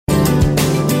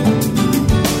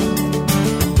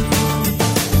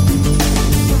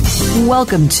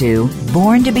Welcome to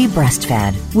Born to be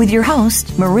Breastfed with your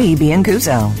host, Marie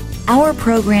Biancuzzo. Our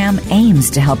program aims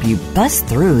to help you bust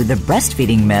through the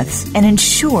breastfeeding myths and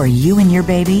ensure you and your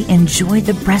baby enjoy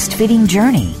the breastfeeding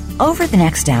journey. Over the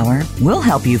next hour, we'll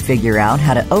help you figure out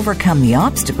how to overcome the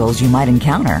obstacles you might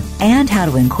encounter and how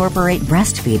to incorporate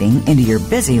breastfeeding into your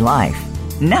busy life.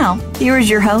 Now, here is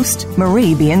your host,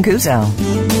 Marie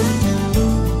Biancuzzo.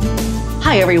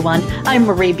 Hi, everyone. I'm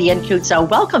Marie Biancuzzo.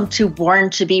 Welcome to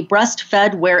Born to be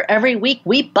Breastfed, where every week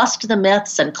we bust the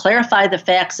myths and clarify the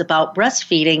facts about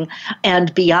breastfeeding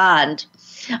and beyond.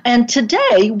 And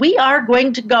today we are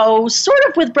going to go sort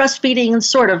of with breastfeeding and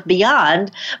sort of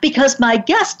beyond, because my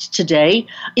guest today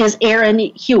is Erin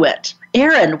Hewitt.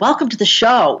 Erin, welcome to the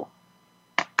show.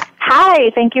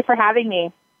 Hi, thank you for having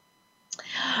me.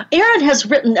 Erin has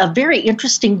written a very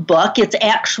interesting book. It's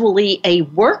actually a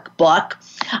workbook,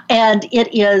 and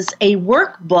it is a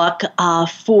workbook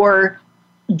for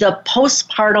the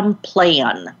postpartum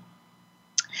plan.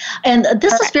 And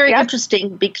this is very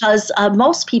interesting because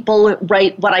most people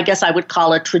write what I guess I would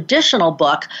call a traditional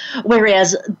book,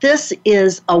 whereas this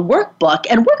is a workbook.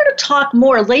 And we're going to talk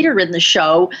more later in the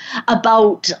show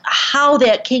about how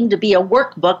that came to be a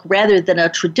workbook rather than a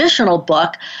traditional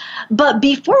book. But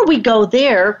before we go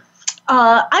there,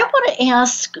 I want to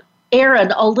ask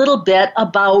Erin a little bit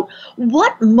about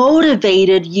what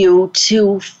motivated you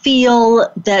to feel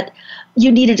that you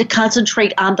needed to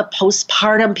concentrate on the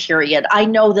postpartum period. I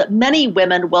know that many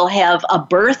women will have a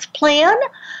birth plan,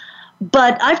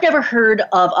 but I've never heard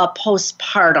of a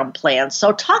postpartum plan.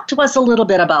 So talk to us a little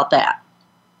bit about that.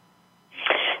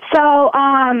 So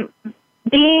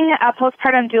being a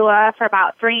postpartum doula for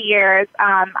about 3 years,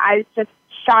 I was just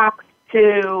shocked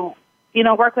to,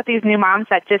 work with these new moms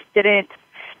that just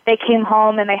they came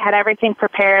home and they had everything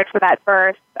prepared for that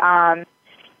birth.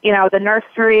 The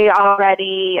nursery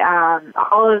already,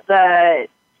 all of the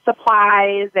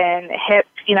supplies and hip,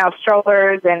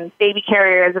 strollers and baby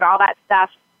carriers and all that stuff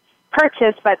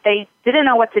purchased, but they didn't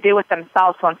know what to do with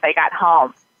themselves once they got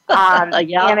home. And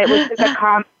it was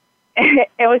just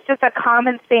it was just a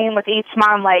common theme with each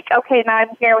mom, like, okay, now I'm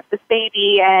here with this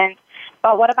baby,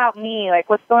 but what about me? Like,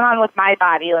 what's going on with my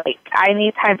body? Like, I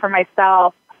need time for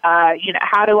myself.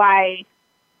 What do I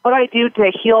do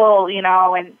to heal,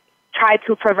 and try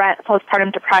to prevent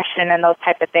postpartum depression and those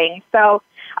type of things. So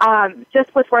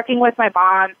just with working with my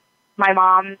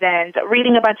moms and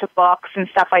reading a bunch of books and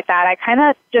stuff like that, I kind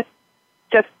of just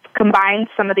combined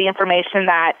some of the information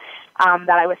that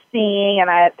I was seeing and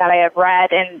that I have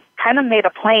read and kind of made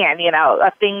a plan,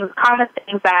 of common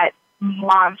things that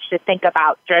moms should think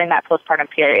about during that postpartum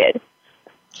period.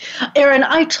 Erin,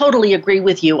 I totally agree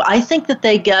with you. I think that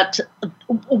they get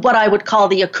what I would call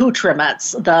the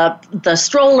accoutrements, the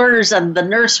strollers and the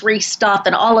nursery stuff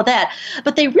and all of that,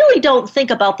 but they really don't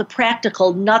think about the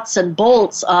practical nuts and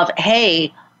bolts of,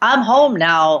 hey, I'm home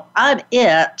now, I'm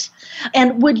it.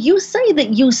 And would you say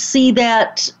that you see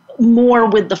that more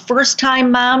with the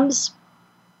first-time moms?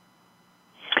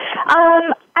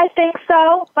 I think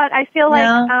so, but I feel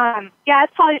like,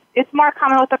 it's more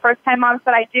common with the first-time moms,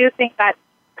 but I do think that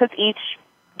because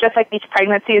just like each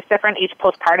pregnancy is different, each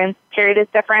postpartum period is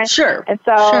different. Sure. And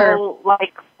so,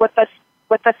 like with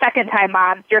the second-time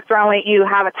moms, you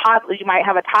have a toddler. You might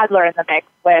have a toddler in the mix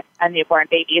with a newborn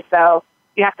baby. So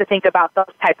you have to think about those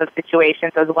type of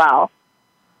situations as well.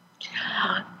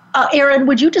 Erin,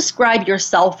 would you describe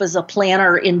yourself as a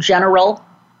planner in general?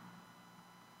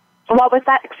 What was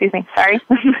that? Excuse me. Sorry.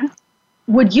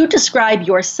 Would you describe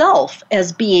yourself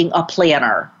as being a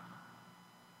planner?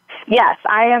 Yes,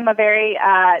 I am a very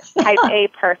type A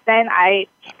person. I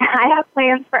have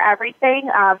plans for everything,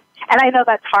 and I know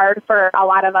that's hard for a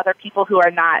lot of other people who are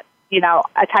not,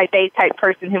 a type A type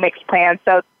person who makes plans.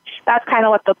 So that's kind of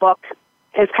what the book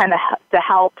is kind of to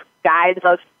help guide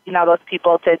those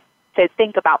people to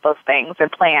think about those things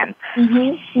and plan.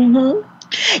 Mm-hmm. Mm-hmm.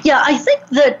 Yeah, I think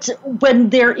that when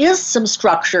there is some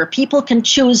structure, people can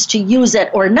choose to use it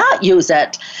or not use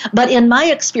it. But in my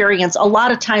experience, a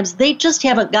lot of times they just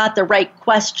haven't got the right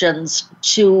questions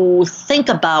to think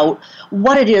about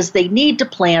what it is they need to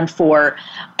plan for.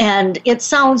 And it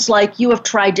sounds like you have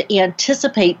tried to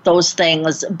anticipate those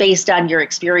things based on your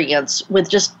experience with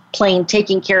just plain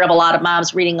taking care of a lot of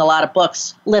moms, reading a lot of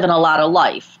books, living a lot of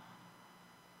life.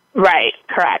 Right,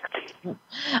 correct.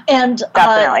 And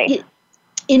definitely.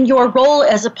 In your role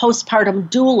as a postpartum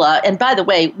doula, and by the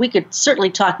way, we could certainly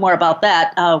talk more about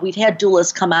that. We've had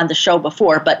doulas come on the show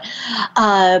before, but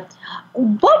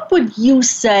what would you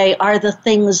say are the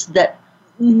things that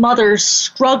mothers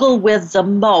struggle with the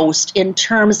most in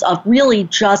terms of really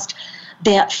just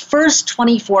that first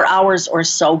 24 hours or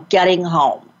so getting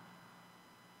home?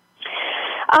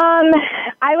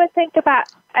 I would think about,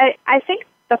 I think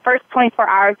the first 24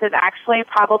 hours is actually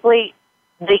probably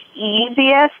the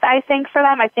easiest, I think, for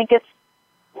them. I think it's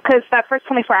because that first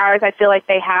 24 hours, I feel like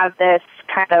they have this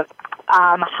kind of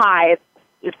high,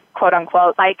 quote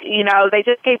unquote, like, they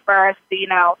just gave birth,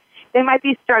 they might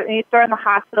be starting in the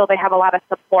hospital. They have a lot of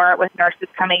support with nurses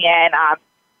coming in,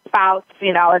 spouse,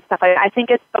 and stuff like that. I think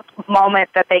it's the moment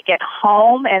that they get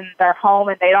home and they're home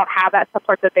and they don't have that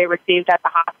support that they received at the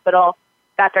hospital,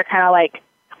 that they're kind of like,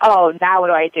 oh, now what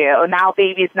do I do? Now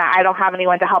baby's not, I don't have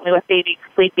anyone to help me with baby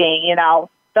sleeping,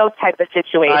 those type of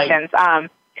situations.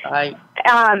 Right.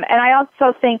 And I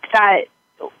also think that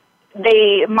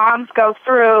moms go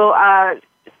through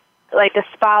like a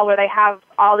spell where they have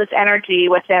all this energy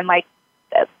within like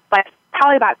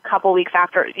probably about a couple weeks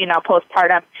after,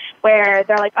 postpartum, where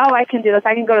they're like, oh, I can do this.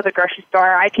 I can go to the grocery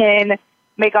store. I can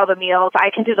make all the meals.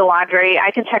 I can do the laundry. I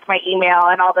can check my email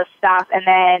and all this stuff. And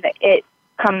then it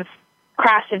comes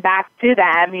crashing back to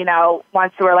them,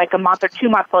 once we're like a month or 2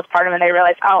 months postpartum and they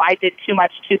realize, oh, I did too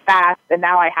much too fast and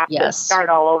now I have to start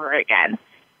all over again.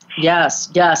 Yes.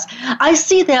 I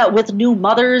see that with new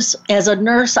mothers. As a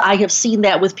nurse, I have seen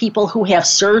that with people who have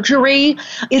surgery.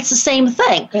 It's the same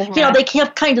thing. Mm-hmm. They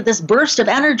have kind of this burst of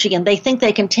energy and they think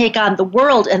they can take on the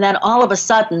world, and then all of a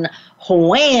sudden,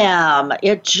 wham,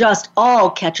 it just all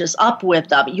catches up with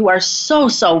them. You are so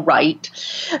right.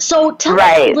 So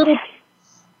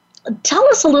tell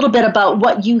us a little bit about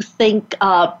what you think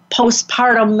the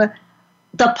postpartum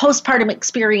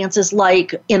experience is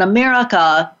like in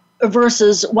America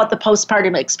versus what the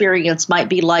postpartum experience might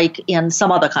be like in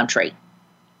some other country.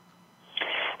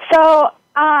 So,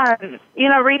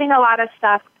 reading a lot of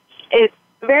stuff, it's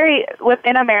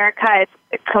within America,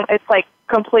 it's like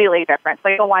completely different. It's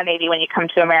like a 180 when you come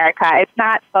to America. It's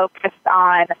not focused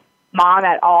on mom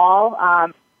at all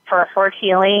for her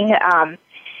healing.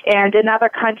 And in other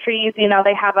countries,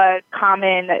 they have a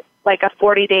common, like a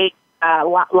 40-day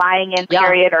lying in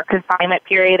period or confinement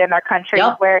period in their country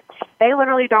where they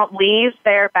literally don't leave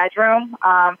their bedroom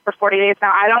for 40 days.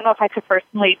 Now, I don't know if I could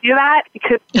personally do that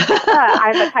because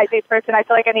I'm a type A person. I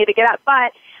feel like I need to get up.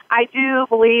 But I do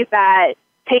believe that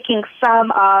taking some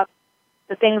of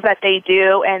the things that they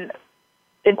do and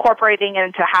incorporating it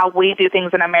into how we do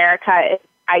things in America is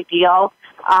ideal.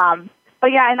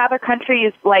 But in other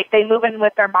countries, like they move in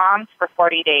with their moms for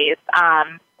 40 days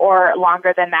or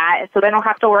longer than that. And so they don't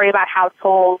have to worry about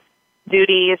household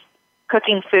duties,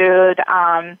 cooking food.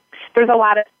 There's a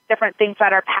lot of different things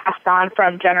that are passed on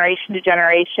from generation to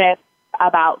generation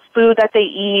about food that they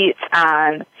eat,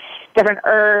 different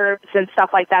herbs and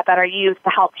stuff like that are used to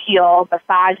help heal,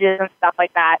 massages and stuff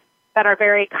like that are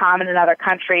very common in other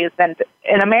countries. And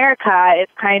in America,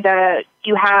 it's kind of,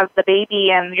 you have the baby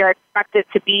and you're expected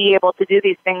to be able to do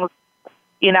these things,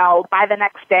 by the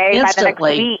next day, instantly.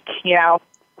 By the next week,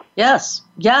 Yes.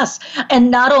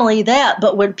 And not only that,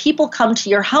 but when people come to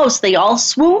your house, they all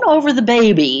swoon over the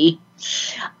baby,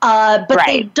 but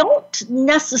they don't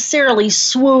necessarily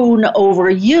swoon over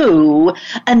you,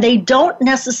 and they don't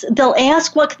they'll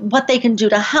ask what they can do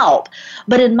to help.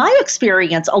 But in my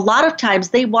experience, a lot of times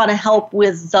they want to help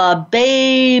with the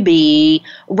baby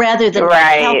rather than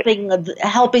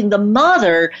helping the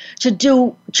mother to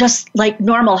do just like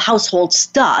normal household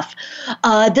stuff.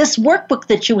 This workbook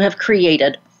that you have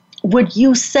created, would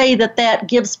you say that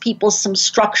gives people some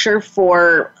structure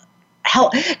for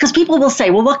help? Because people will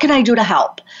say, well, what can I do to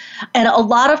help? And a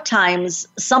lot of times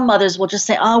some mothers will just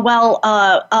say, oh, well,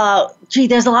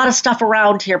 there's a lot of stuff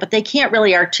around here, but they can't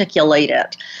really articulate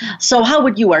it. So how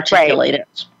would you articulate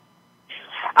it?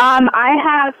 I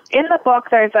have, in the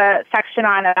book, there's a section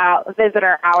on about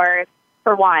visitor hours.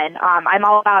 For one, I'm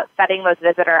all about setting those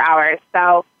visitor hours.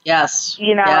 So,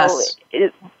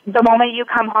 the moment you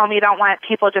come home, you don't want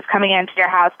people just coming into your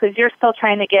house because you're still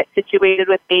trying to get situated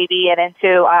with baby and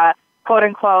into a quote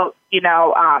unquote,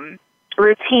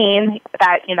 routine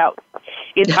that, and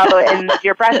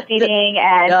you're breastfeeding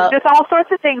and just all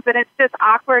sorts of things. And it's just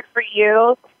awkward for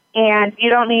you. And you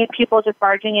don't need people just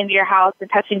barging into your house and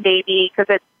touching baby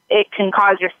because it can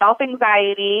cause your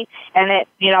self-anxiety, and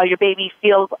your baby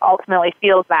ultimately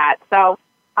feels that. So,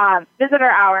 visitor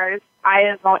hours,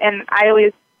 I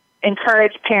always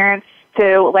encourage parents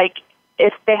to, like,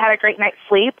 if they had a great night's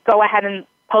sleep, go ahead and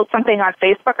post something on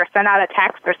Facebook or send out a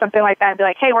text or something like that and be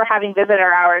like, hey, we're having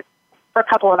visitor hours for a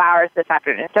couple of hours this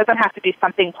afternoon. It doesn't have to be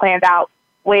something planned out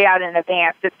way out in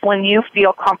advance. It's when you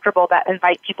feel comfortable that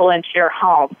invite people into your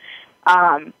home.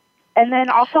 And then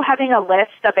also having a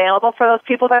list available for those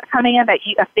people that are coming in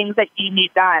of things that you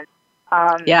need done.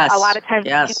 A lot of times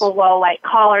people will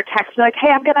call or text me like, hey,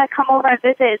 I'm going to come over and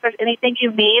visit. Is there anything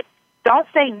you need? don't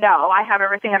say no, I have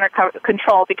everything under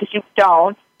control, because you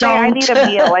don't. Say, I need a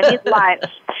meal, I need lunch.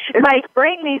 Like,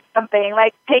 bring me something.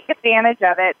 Like, take advantage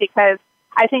of it, because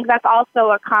I think that's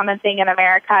also a common thing in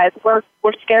America is we're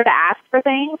scared to ask for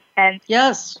things. And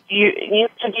yes, you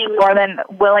should be more than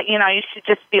willing. You should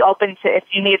just be open to, if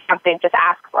you need something, just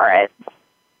ask for it.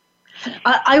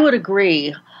 I would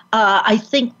agree. I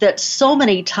think that so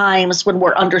many times when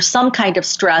we're under some kind of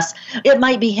stress, it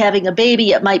might be having a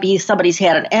baby, it might be somebody's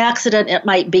had an accident, it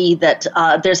might be that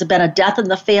there's been a death in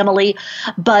the family.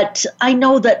 But I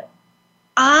know that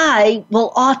I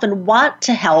will often want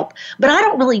to help, but I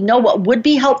don't really know what would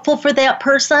be helpful for that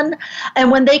person.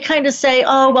 And when they kind of say,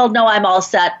 oh, well, no, I'm all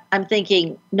set, I'm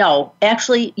thinking, no,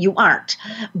 actually, you aren't.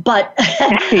 But,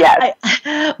 yes.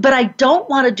 But I don't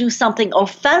want to do something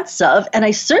offensive, and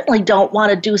I certainly don't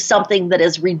want to do something that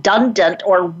is redundant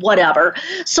or whatever.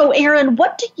 So, Erin,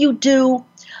 what do you do?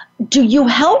 Do you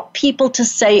help people to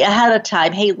say ahead of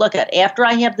time, hey, look, after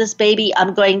I have this baby,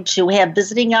 I'm going to have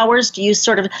visiting hours? Do you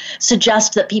sort of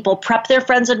suggest that people prep their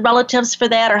friends and relatives for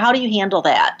that, or how do you handle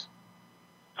that?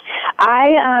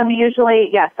 I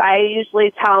usually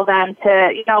tell them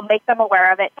to, make them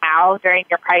aware of it now during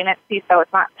your pregnancy, so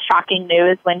it's not shocking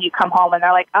news when you come home and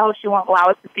they're like, oh, she won't allow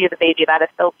us to see the baby. That is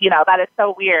so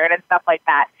weird and stuff like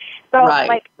that. So,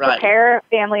 prepare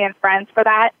family and friends for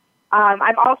that.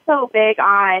 I'm also big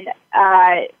on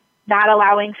not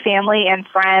allowing family and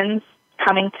friends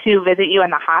coming to visit you in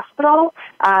the hospital.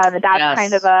 That's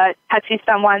kind of a touchy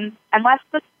someone, unless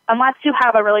you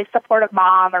have a really supportive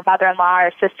mom or mother-in-law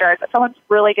or sister, that someone's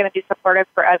really going to be supportive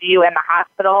of you in the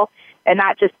hospital and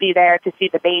not just be there to see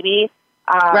the baby.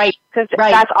 Because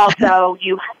that's also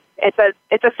it's a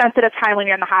sensitive time when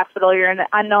you're in the hospital. You're in an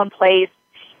unknown place.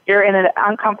 You're in an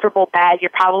uncomfortable bed. You're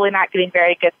probably not getting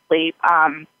very good sleep.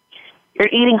 You're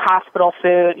eating hospital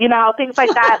food, things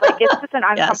like that. Like, it's just an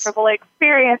uncomfortable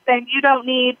experience, and you don't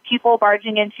need people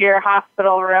barging into your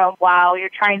hospital room while you're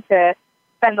trying to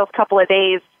spend those couple of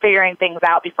days figuring things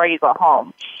out before you go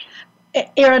home.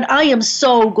 Erin, I am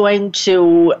so going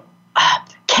to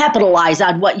capitalize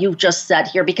on what you've just said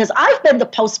here, because I've been the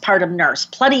postpartum nurse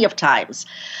plenty of times,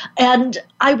 and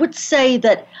I would say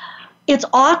that it's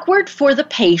awkward for the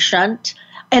patient,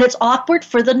 and it's awkward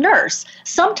for the nurse.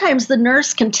 Sometimes the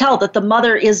nurse can tell that the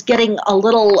mother is getting a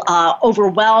little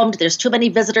overwhelmed. There's too many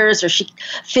visitors, or she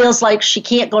feels like she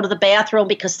can't go to the bathroom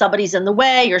because somebody's in the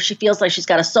way, or she feels like she's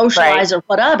got to socialize or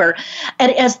whatever.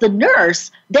 And as the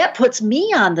nurse, that puts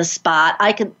me on the spot.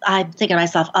 I'm thinking to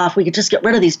myself, if we could just get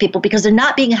rid of these people because they're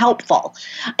not being helpful.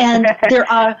 And there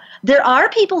are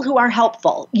people who are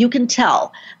helpful. You can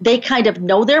tell. They kind of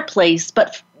know their place,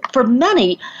 but for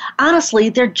many, honestly,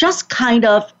 they're just kind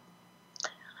of,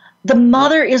 the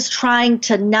mother is trying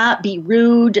to not be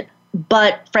rude,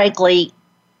 but frankly,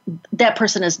 that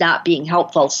person is not being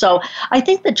helpful. So I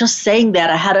think that just saying that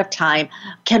ahead of time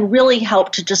can really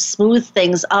help to just smooth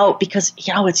things out, because,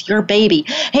 it's your baby.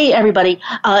 Hey, everybody,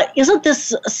 isn't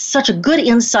this such a good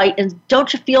insight? And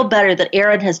don't you feel better that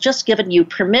Erin has just given you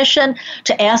permission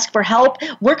to ask for help?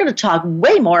 We're going to talk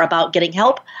way more about getting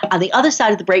help on the other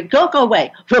side of the break. Don't go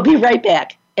away. We'll be right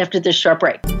back after this short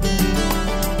break.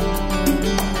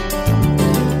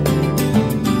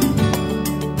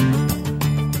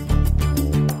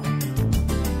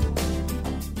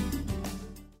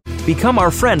 Become our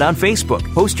friend on Facebook.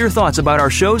 Post your thoughts about our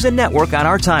shows and network on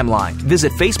our timeline.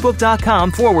 Visit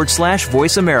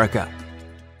Facebook.com/Voice America.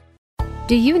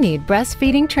 Do you need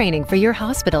breastfeeding training for your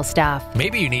hospital staff?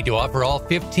 Maybe you need to offer all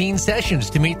 15 sessions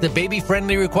to meet the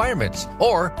baby-friendly requirements.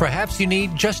 Or perhaps you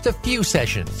need just a few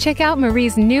sessions. Check out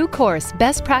Marie's new course,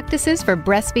 Best Practices for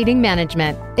Breastfeeding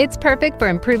Management. It's perfect for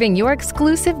improving your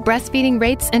exclusive breastfeeding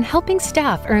rates and helping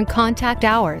staff earn contact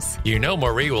hours.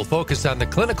 Marie will focus on the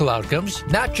clinical outcomes,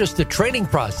 not just the training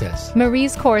process.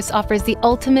 Marie's course offers the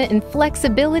ultimate in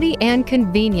flexibility and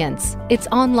convenience. It's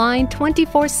online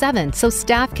 24/7, so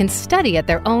staff can study at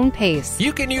their own pace.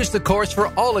 You can use the course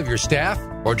for all of your staff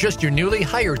or just your newly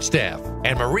hired staff.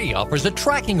 And Marie offers a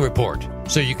tracking report,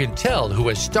 so you can tell who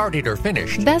has started or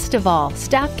finished. Best of all,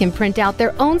 staff can print out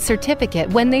their own certificate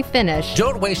when they finish.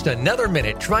 Don't waste another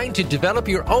minute trying to develop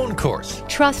your own course.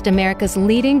 Trust America's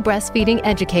leading breastfeeding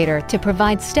educator to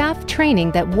provide staff training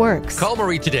that works. Call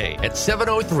Marie today at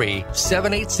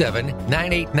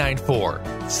 703-787-9894.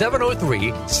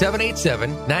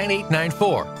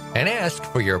 703-787-9894. And ask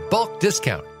for your bulk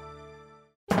discount.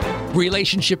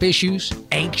 Relationship issues?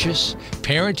 Anxious?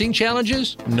 Parenting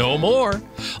challenges? No more.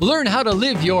 Learn how to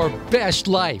live your best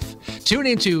life. Tune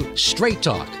into Straight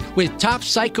Talk with top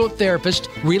psychotherapist,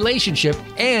 relationship,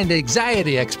 and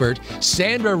anxiety expert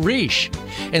Sandra Reish.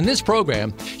 In this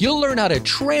program, you'll learn how to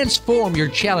transform your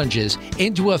challenges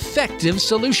into effective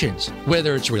solutions,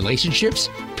 whether it's relationships,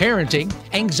 parenting,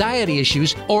 anxiety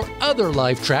issues, or other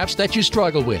life traps that you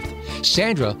struggle with.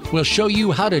 Sandra will show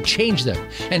you how to change them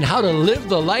and how to live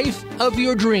the life of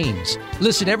your dreams.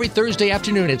 Listen every Thursday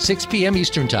afternoon at 6 p.m.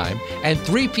 Eastern Time and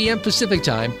 3 p.m. Pacific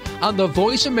Time on the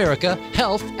Voice America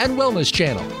Health and Wellness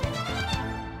Channel.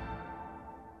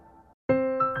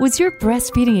 Was your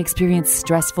breastfeeding experience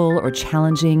stressful or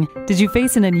challenging? Did you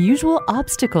face an unusual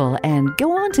obstacle and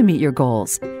go on to meet your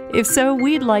goals? If so,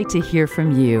 we'd like to hear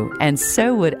from you, and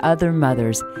so would other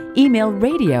mothers. Email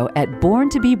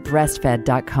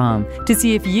radio@borntobebreastfed.com to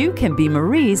see if you can be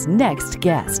Marie's next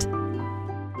guest.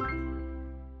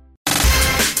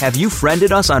 Have you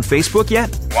friended us on Facebook yet?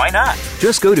 Why not?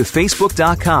 Just go to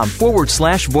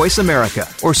facebook.com/Voice America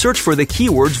or search for the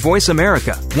keywords Voice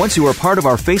America. Once you are part of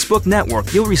our Facebook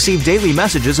network, you'll receive daily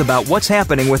messages about what's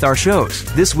happening with our shows,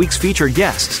 this week's featured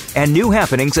guests, and new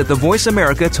happenings at the Voice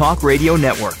America Talk Radio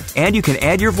Network. And you can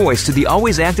add your voice to the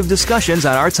always active discussions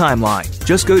on our timeline.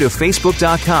 Just go to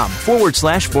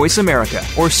facebook.com/Voice America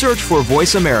or search for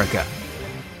Voice America.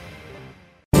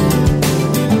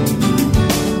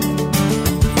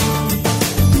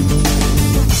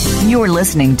 You're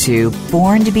listening to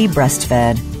Born to be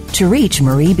Breastfed. To reach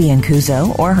Marie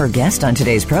Biancuzzo or her guest on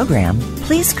today's program,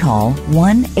 please call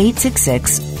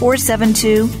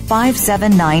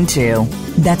 1-866-472-5792.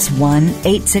 That's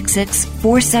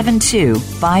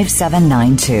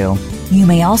 1-866-472-5792. You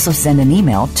may also send an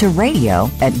email to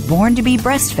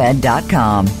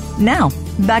radio@borntobebreastfed.com. Now,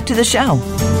 back to the show.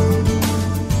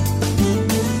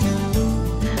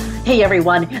 Hey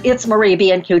everyone, it's Marie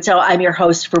Biancuzzo. I'm your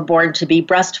host for Born to be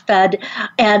Breastfed,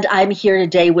 and I'm here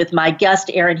today with my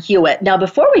guest, Erin Hewitt. Now,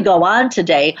 before we go on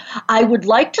today, I would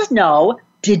like to know,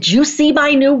 did you see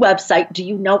my new website? Do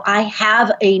you know I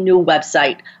have a new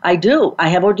website? I do. I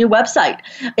have a new website.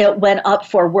 It went up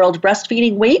for World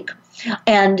Breastfeeding Week,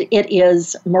 and it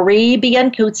is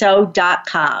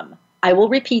mariebiancuzzo.com. I will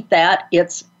repeat that.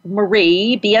 It's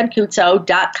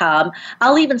mariebiancuzzo.com.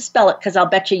 I'll even spell it because I'll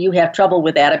bet you have trouble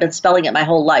with that. I've been spelling it my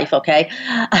whole life, okay?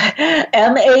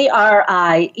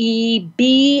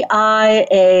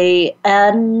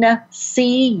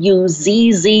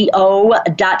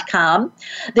 mariebiancuzzo.com.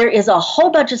 There is a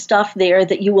whole bunch of stuff there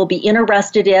that you will be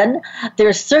interested in.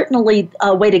 There's certainly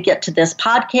a way to get to this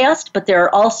podcast, but there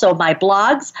are also my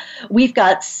blogs. We've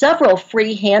got several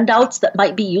free handouts that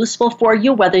might be useful for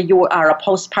you, whether you are a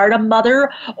postpartum mother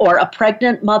or a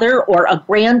pregnant mother or a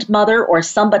grandmother or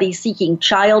somebody seeking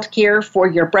childcare for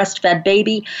your breastfed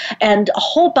baby, and a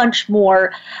whole bunch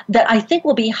more that I think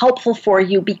will be helpful for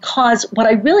you, because what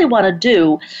I really want to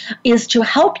do is to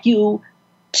help you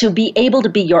to be able to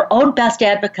be your own best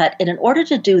advocate. And in order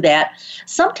to do that,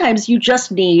 sometimes you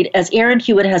just need, as Erin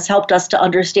Hewitt has helped us to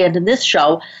understand in this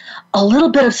show, a little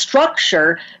bit of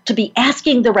structure to be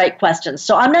asking the right questions.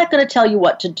 So I'm not going to tell you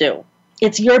what to do.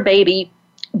 It's your baby,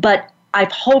 but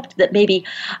I've hoped that maybe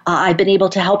I've been able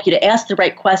to help you to ask the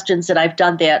right questions, and I've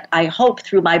done that, I hope,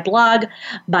 through my blog,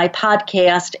 my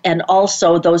podcast, and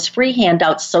also those free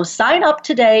handouts. So sign up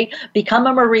today, become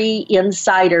a Marie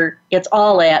Insider. It's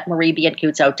all at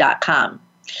mariebiancuzzo.com.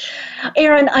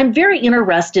 Erin, I'm very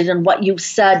interested in what you've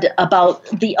said about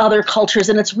the other cultures,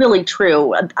 and it's really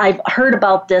true. I've heard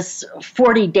about this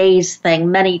 40 days thing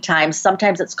many times.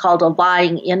 Sometimes it's called a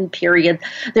lying-in period.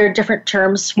 There are different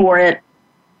terms for it.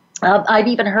 I've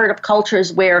even heard of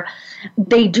cultures where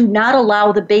they do not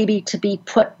allow the baby to be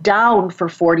put down for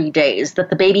 40 days, that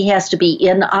the baby has to be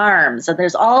in arms, and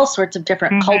there's all sorts of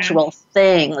different cultural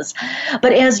things.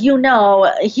 But as you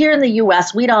know, here in the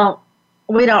U.S., we don't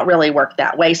really work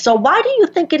that way. So why do you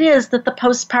think it is that the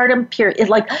postpartum period,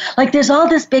 like there's all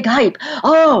this big hype?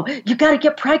 Oh, you got to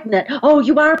get pregnant. Oh,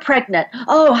 you are pregnant.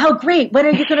 Oh, how great. When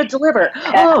are you going to deliver?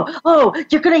 Oh,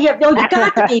 you're going to have, you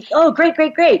got the baby. Oh,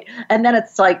 great. And then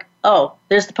it's like, oh,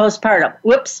 there's the postpartum.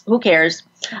 Whoops, who cares?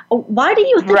 Why do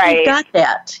you think you got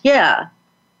that? Yeah.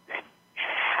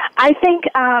 I think,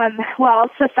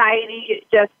 society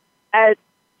just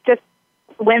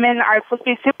women are supposed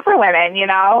to be super women, you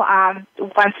know.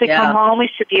 Once we come home, we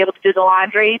should be able to do the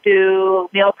laundry, do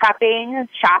meal prepping,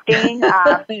 shopping,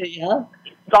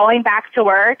 going back to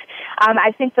work.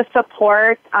 I think the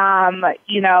support,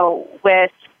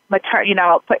 with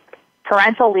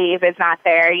parental leave is not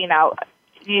there. You know,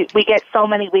 we get so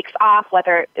many weeks off,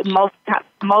 whether most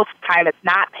time it's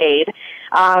not paid,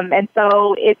 and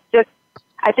so it's just.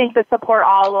 I think the support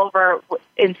all over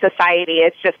in society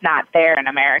is just not there in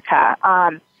America.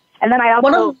 And then I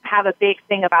also have a big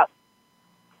thing about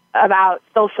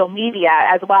social media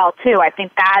as well, too. I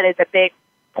think that is a big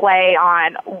play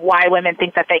on why women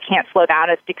think that they can't slow down,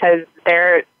 is because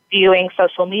they're viewing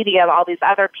social media of all these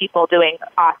other people doing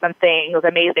awesome things,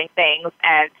 amazing things,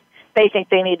 and they think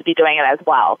they need to be doing it as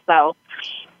well. So,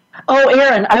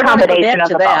 Erin, I want to go back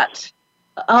to that.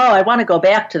 I want to go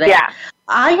back to that. Yeah.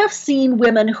 I have seen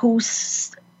women who,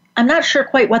 I'm not sure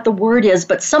quite what the word is,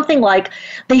 but something like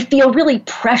they feel really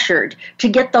pressured to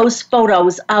get those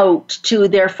photos out to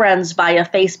their friends via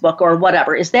Facebook or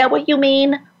whatever. Is that what you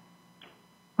mean?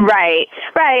 Right.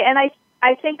 And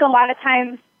I think a lot of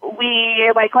times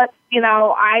we,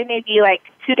 I may be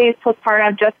 2 days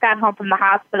postpartum, just got home from the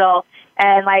hospital,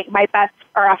 and my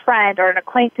a friend or an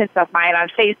acquaintance of mine on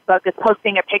Facebook is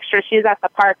posting a picture. She's at the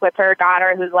park with her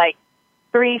daughter who's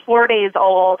 3-4 days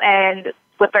old, and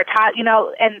with their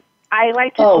and I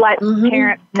like to let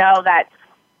parents know that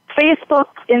Facebook,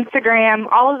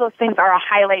 Instagram, all of those things are a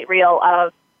highlight reel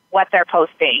of what they're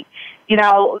posting.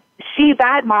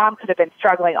 That mom could have been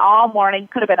struggling all morning,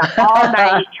 could have been up all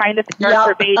night trying to nurse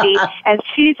her baby, and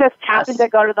she just happened to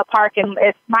go to the park and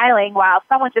is smiling while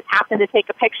someone just happened to take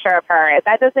a picture of her.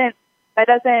 That doesn't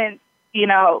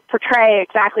portray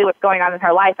exactly what's going on in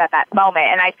her life at that moment.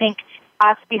 And I think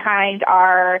us behind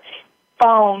our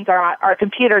phones or our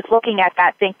computers looking at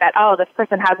that think that, this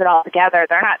person has it all together.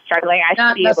 They're not struggling. I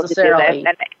should be able to do this.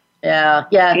 And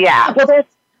Yeah. Well,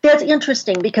 that's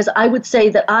interesting, because I would say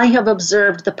that I have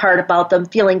observed the part about them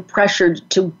feeling pressured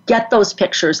to get those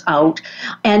pictures out.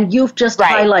 And you've just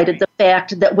highlighted the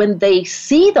fact that when they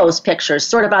see those pictures,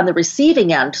 sort of on the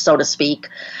receiving end, so to speak,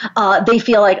 they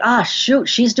feel like, shoot,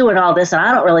 she's doing all this and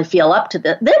I don't really feel up to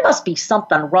this. There must be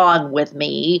something wrong with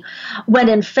me. When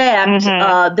in fact,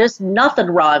 there's nothing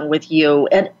wrong with you.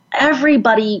 And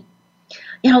everybody,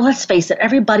 let's face it,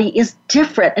 everybody is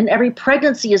different, and every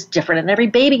pregnancy is different, and every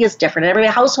baby is different, and every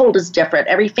household is different,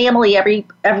 every family,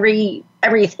 everything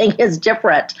is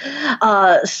different,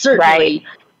 certainly. Right.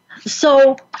 So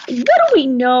what do we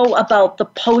know about the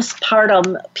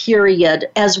postpartum period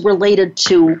as related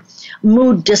to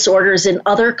mood disorders in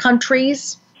other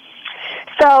countries?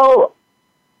 So,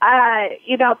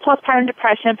 postpartum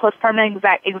depression, postpartum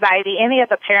anxiety, any of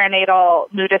the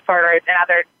perinatal mood disorders in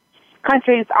other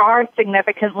countries are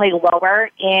significantly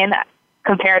lower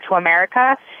compared to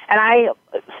America. And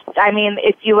I mean,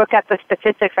 if you look at the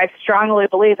statistics, I strongly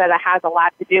believe that it has a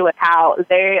lot to do with how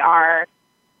they are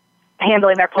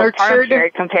handling their postpartum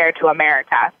period compared to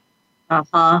America.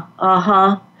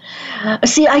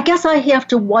 See, I guess I have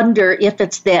to wonder if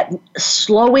it's that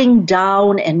slowing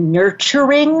down and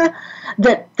nurturing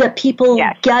that people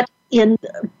get in.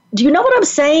 Do you know what I'm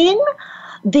saying?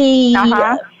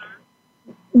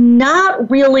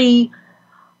 Not really,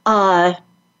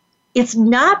 it's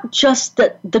not just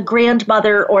that the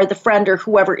grandmother or the friend or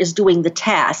whoever is doing the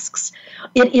tasks.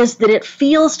 It is that it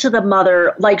feels to the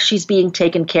mother like she's being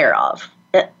taken care of.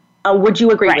 Would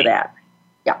you agree with that?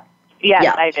 Yeah.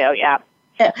 Yes, I do, yeah.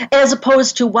 As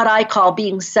opposed to what I call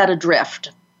being set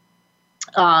adrift.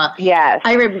 Yes.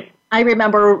 I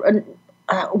remember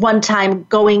one time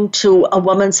going to a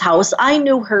woman's house. I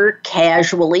knew her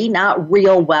casually, not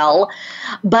real well,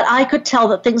 but I could tell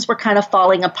that things were kind of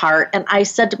falling apart. And I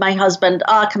said to my husband,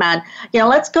 come on,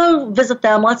 let's go visit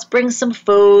them. Let's bring some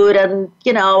food and,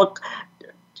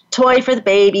 toy for the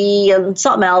baby and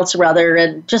something else or other,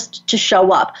 and just to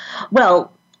show up.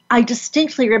 Well, I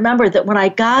distinctly remember that when I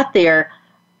got there,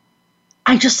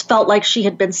 I just felt like she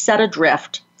had been set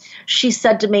adrift. She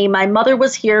said to me, my mother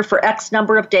was here for X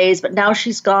number of days, but now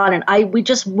she's gone, and we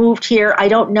just moved here. I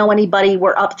don't know anybody.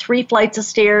 We're up 3 flights of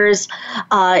stairs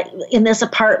in this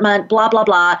apartment, blah, blah,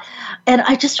 blah. And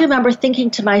I just remember thinking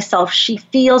to myself, she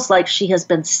feels like she has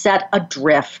been set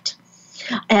adrift.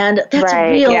 And that's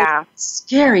a real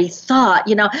scary thought.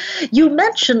 You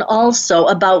mentioned also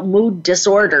about mood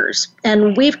disorders,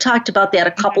 and we've talked about that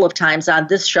a couple of times on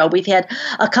this show. We've had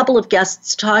a couple of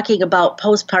guests talking about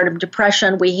postpartum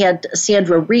depression. We had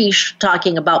Sandra Reish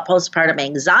talking about postpartum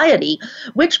anxiety,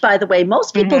 which, by the way,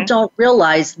 most people don't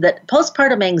realize that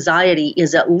postpartum anxiety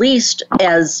is at least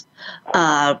as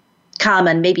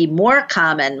common, maybe more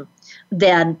common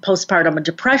than postpartum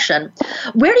depression.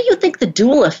 Where do you think the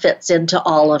doula fits into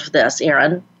all of this,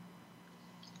 Erin?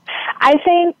 I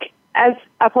think as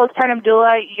a postpartum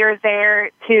doula, you're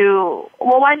there to,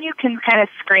 one, you can kind of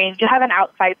screen. You have an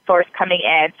outside source coming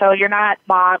in. So you're not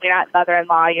mom, you're not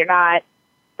mother-in-law, you're not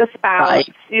the spouse.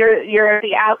 Right. You're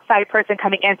the outside person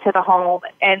coming into the home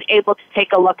and able to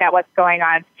take a look at what's going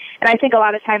on. And I think a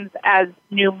lot of times as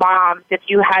new moms, if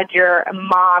you had your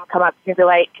mom come up to you and be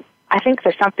like, I think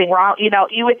there's something wrong.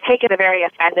 You would take it very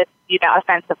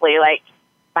offensively, like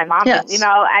my mom, yes. and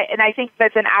I think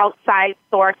that's an outside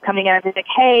source coming in and being like,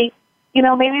 hey,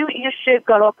 maybe you should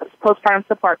go to a postpartum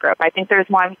support group. I think there's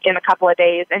one in a couple of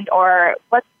days, or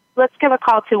let's give a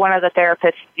call to one of the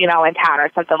therapists, in town or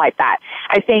something like that.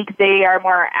 I think they are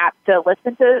more apt to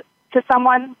listen to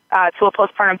someone, to a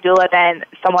postpartum doula than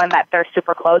someone that they're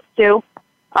super close to.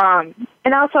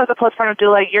 And also as a postpartum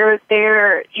doula, you're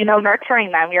there,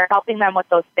 nurturing them. You're helping them with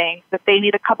those things. If they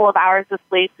need a couple of hours of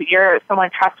sleep, you're someone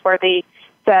trustworthy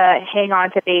to hang on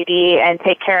to baby and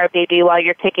take care of baby while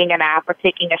you're taking a nap or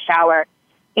taking a shower.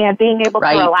 And being able to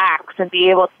relax and be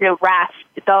able to rest,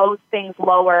 those things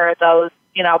lower those,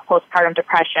 postpartum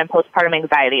depression, postpartum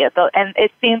anxiety. And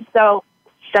it seems so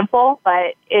simple,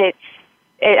 but it's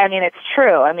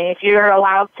true. If you're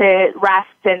allowed to rest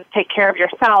and take care of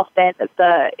yourself, then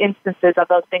the instances of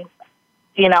those things,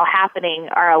 happening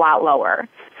are a lot lower.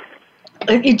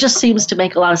 It just seems to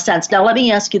make a lot of sense. Now, let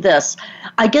me ask you this.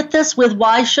 I get this with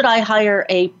why should I hire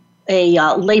a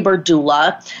labor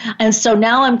doula? And so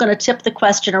now I'm going to tip the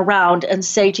question around and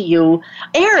say to you,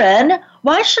 Erin,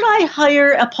 why should I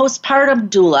hire a postpartum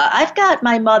doula? I've got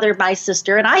my mother, my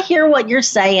sister, and I hear what you're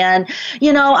saying.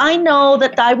 I know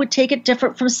that I would take it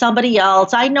different from somebody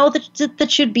else. I know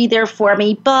that you'd be there for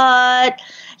me, but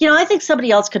I think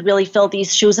somebody else could really fill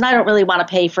these shoes, and I don't really want to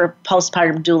pay for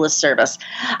postpartum doula service.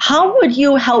 How would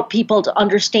you help people to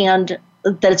understand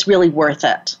that it's really worth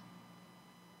it?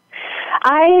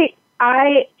 I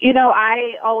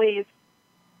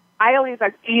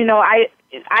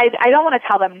don't want to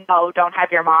tell them, no, don't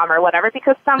have your mom or whatever,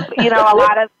 because a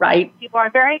lot of people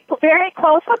are very, very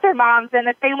close with their moms, and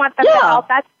if they want them to help,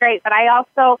 that's great. But I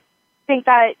also think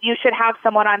that you should have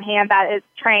someone on hand that is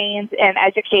trained and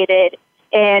educated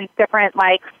in different,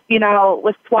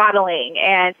 with swaddling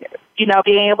and,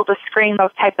 being able to screen those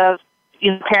type of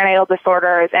perinatal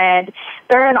disorders. And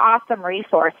they're an awesome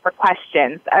resource for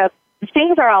questions.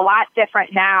 Things are a lot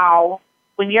different now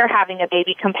when you're having a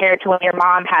baby compared to when your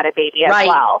mom had a baby as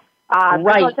well.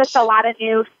 There's just a lot of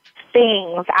new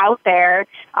things out there,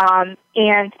 and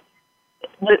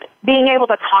being able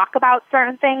to talk about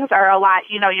certain things are a lot,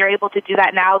 you're able to do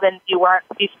that now than you weren't,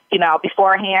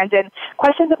 beforehand. And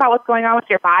questions about what's going on with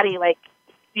your body, like,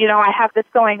 I have this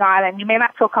going on, and you may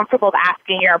not feel comfortable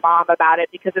asking your mom about it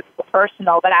because it's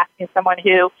personal, but asking someone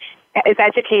who is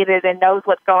educated and knows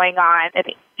what's going on, and,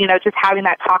 just having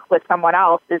that talk with someone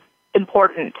else is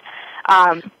important.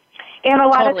 And a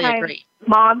lot of times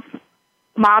moms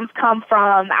come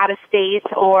from out of state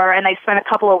and they spend a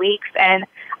couple of weeks, and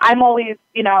I'm always,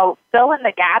 fill in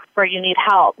the gaps where you need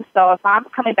help. So if mom's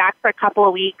coming back for a couple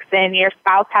of weeks and your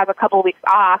spouse has a couple of weeks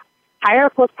off, hire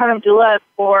a postpartum doula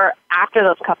for after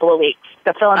those couple of weeks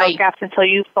to fill in those gaps until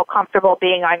you feel comfortable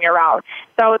being on your own.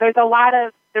 So there's a lot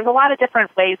of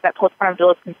different ways that postpartum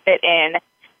doulas can fit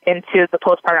into the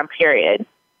postpartum period.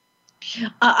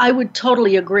 I would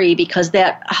totally agree, because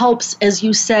that helps, as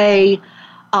you say.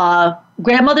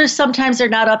 Grandmothers, sometimes they're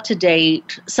not up to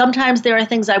date. Sometimes there are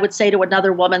things I would say to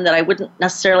another woman that I wouldn't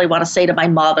necessarily want to say to my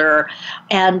mother.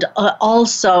 And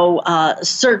also,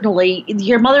 certainly,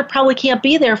 your mother probably can't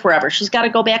be there forever. She's got to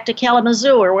go back to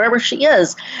Kalamazoo or wherever she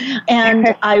is. And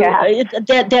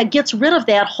that gets rid of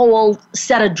that whole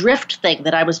set adrift thing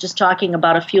that I was just talking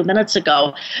about a few minutes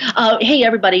ago. Hey,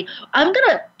 everybody, I'm going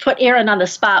to put Erin on the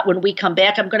spot when we come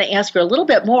back. I'm going to ask her a little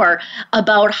bit more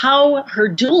about how her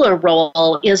doula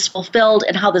role is fulfilled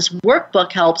and how this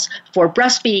workbook helps for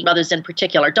breastfeeding mothers in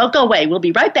particular. Don't go away. We'll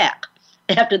be right back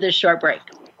after this short break.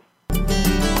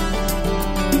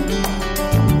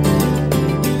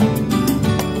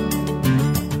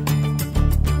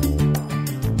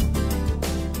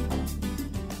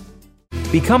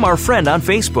 Become our friend on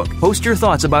Facebook. Post your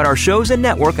thoughts about our shows and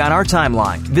network on our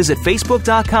timeline. Visit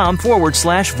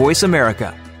facebook.com/Voice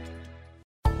America.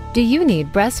 Do you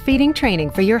need breastfeeding training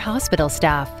for your hospital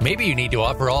staff? Maybe you need to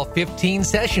offer all 15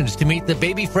 sessions to meet the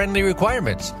baby-friendly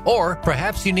requirements. Or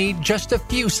perhaps you need just a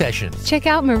few sessions. Check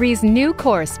out Marie's new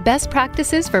course, Best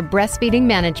Practices for Breastfeeding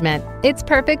Management. It's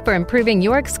perfect for improving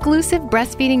your exclusive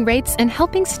breastfeeding rates and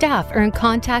helping staff earn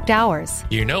contact hours.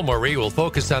 Marie will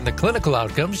focus on the clinical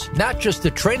outcomes, not just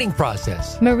the training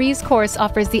process. Marie's course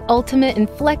offers the ultimate in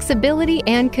flexibility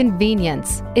and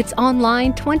convenience. It's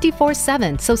online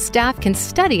 24/7, so staff can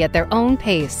study study at their own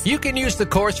pace. You can use the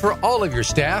course for all of your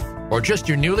staff or just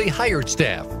your newly hired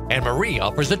staff. And Marie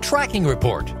offers a tracking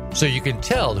report so you can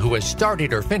tell who has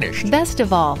started or finished. Best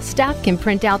of all, staff can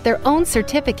print out their own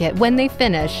certificate when they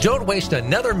finish. Don't waste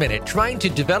another minute trying to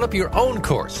develop your own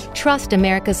course. Trust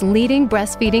America's leading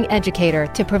breastfeeding educator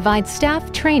to provide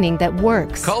staff training that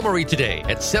works. Call Marie today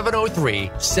at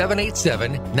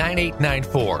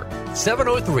 703-787-9894.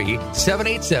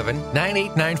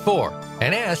 703-787-9894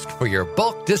 and ask for your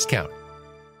bulk discount.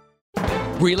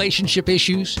 Relationship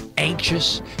issues?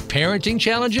 Anxious? Parenting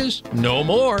challenges? No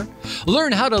more.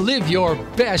 Learn how to live your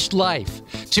best life.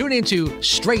 Tune into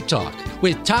Straight Talk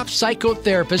with top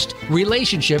psychotherapist,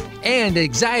 relationship, and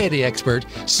anxiety expert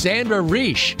Sandra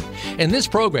Reisch. In this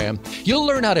program, you'll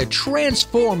learn how to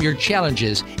transform your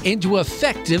challenges into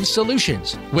effective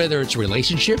solutions, whether it's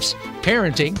relationships,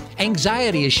 parenting,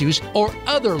 anxiety issues, or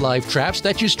other life traps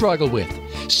that you struggle with.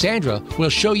 Sandra will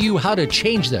show you how to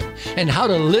change them and how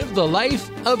to live the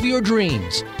life of your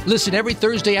dreams. Listen every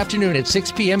Thursday afternoon at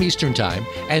 6 p.m. Eastern Time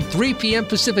and 3 p.m.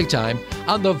 Pacific Time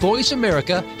on the Voice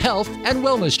America Health and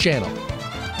Wellness Channel.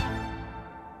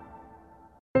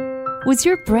 Was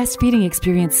your breastfeeding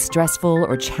experience stressful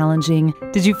or challenging?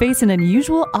 Did you face an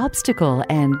unusual obstacle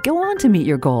and go on to meet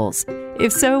your goals?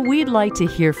 If so, we'd like to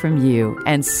hear from you,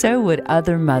 and so would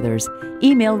other mothers.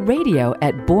 Email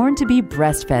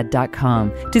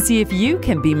radio@borntobebreastfed.com to see if you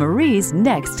can be Marie's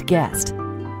next guest.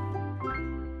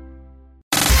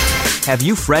 Have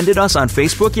you friended us on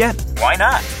Facebook yet? Why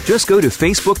not? Just go to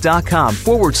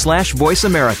facebook.com/Voice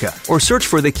America or search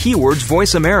for the keywords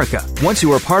Voice America. Once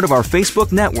you are part of our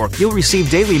Facebook network, you'll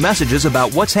receive daily messages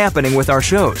about what's happening with our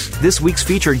shows, this week's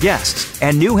featured guests,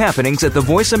 and new happenings at the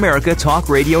Voice America Talk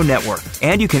Radio Network.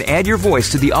 And you can add your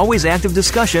voice to the always active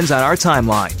discussions on our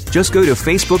timeline. Just go to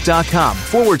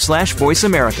facebook.com/Voice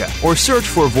America or search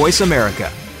for Voice America.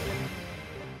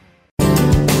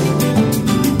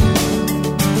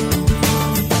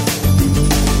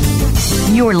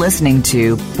 You're listening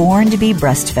to Born to be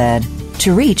Breastfed.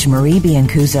 To reach Marie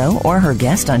Biancuzzo or her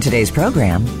guest on today's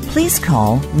program, please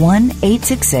call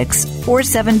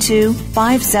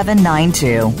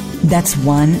 1-866-472-5792. That's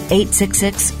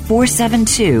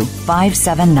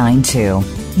 1-866-472-5792.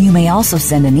 You may also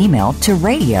send an email to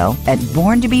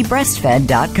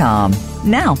radio@borntobebreastfed.com.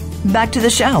 Now, back to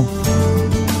the show.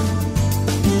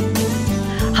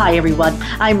 Hi, everyone.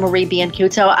 I'm Marie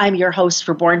Biancuzzo. I'm your host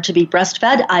for Born to be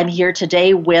Breastfed. I'm here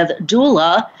today with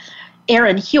doula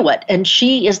Erin Hewitt, and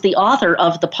she is the author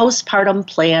of the Postpartum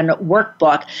Plan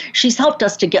Workbook. She's helped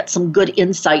us to get some good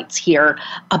insights here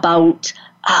about,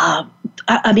 a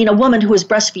woman who is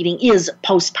breastfeeding is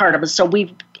postpartum. So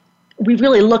we've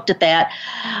really looked at that.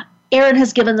 Erin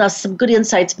has given us some good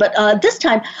insights, but this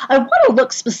time I want to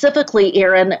look specifically,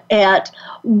 Erin, at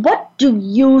what do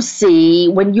you see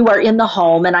when you are in the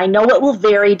home? And I know it will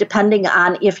vary depending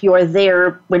on if you're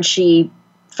there when she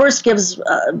first gets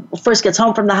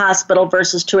home from the hospital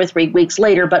versus 2 or 3 weeks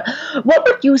later. But what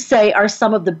would you say are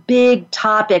some of the big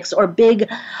topics or big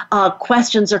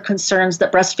questions or concerns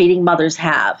that breastfeeding mothers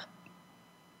have?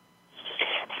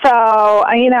 So,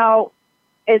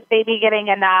 is baby getting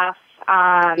enough?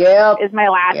 Is my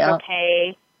latch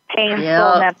okay?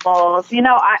 Painful nipples.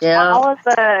 All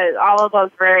of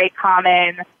those very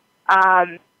common.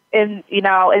 Is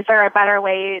there a better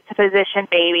way to position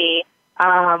baby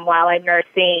while I'm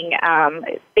nursing?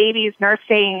 Baby's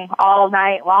nursing all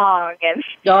night long, and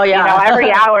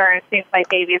every hour it seems like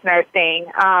baby's nursing.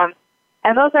 And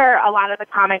those are a lot of the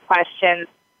common questions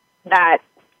that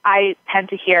I tend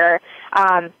to hear.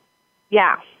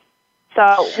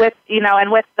 So with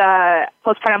the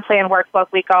Postpartum Plan Workbook,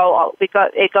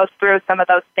 it goes through some of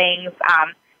those things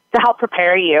to help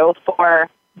prepare you for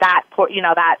that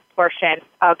portion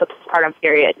of the postpartum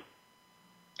period.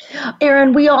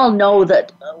 Erin, we all know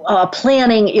that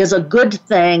planning is a good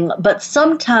thing, but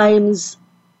sometimes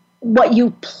what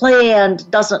you planned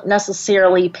doesn't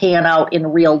necessarily pan out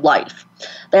in real life.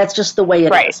 That's just the way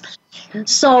it is.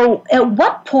 So at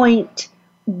what point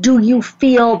do you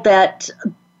feel that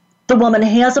the woman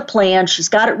has a plan, she's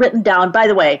got it written down? By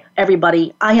the way,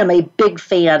 everybody, I am a big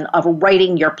fan of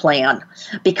writing your plan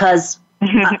because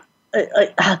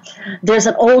there's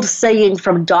an old saying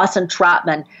from Dawson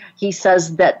Trotman. He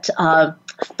says that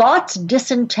thoughts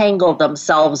disentangle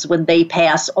themselves when they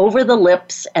pass over the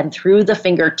lips and through the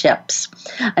fingertips.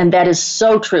 And that is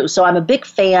so true. So I'm a big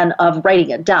fan of writing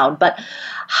it down. But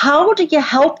how do you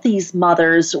help these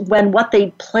mothers when what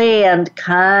they planned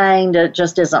kind of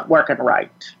just isn't working right?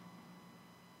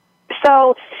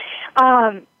 So,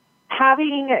 during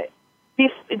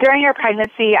your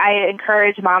pregnancy, I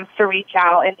encourage moms to reach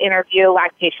out and interview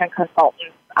lactation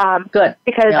consultants. Good.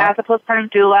 Because as a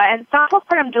postpartum doula, and some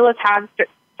postpartum doulas have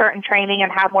certain training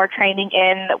and have more training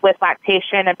with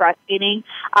lactation and breastfeeding.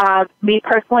 Me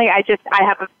personally, I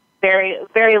have a very,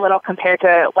 very little compared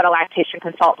to what a lactation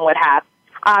consultant would have.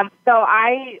 So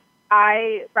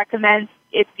I recommend,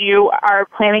 if you are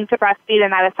planning to breastfeed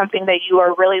and that is something that you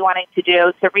are really wanting to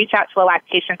do, to reach out to a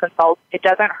lactation consultant. It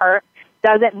doesn't hurt.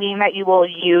 Doesn't mean that you will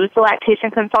use the lactation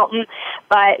consultant,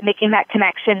 but making that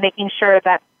connection, making sure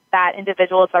that that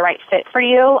individual is the right fit for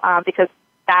you, because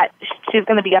that she's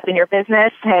going to be up in your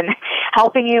business and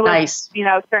helping you with,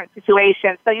 certain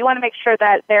situations. So you want to make sure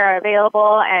that they're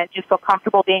available and you feel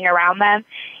comfortable being around them,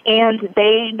 and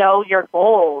they know your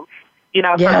goals, for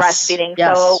breastfeeding.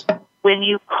 Yes. So when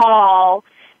you call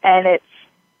and it's,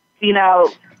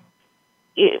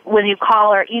 when you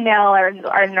call or email or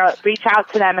reach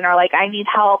out to them and are like, I need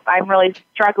help, I'm really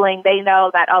struggling, they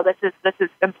know that, this is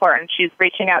important. She's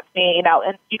reaching out to me,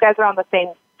 and you guys are on the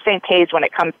same page when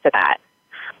it comes to that.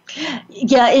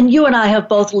 Yeah, and you and I have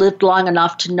both lived long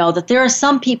enough to know that there are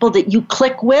some people that you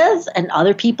click with and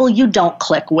other people you don't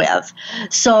click with.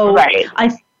 So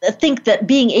I think that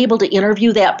being able to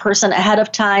interview that person ahead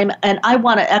of time, and I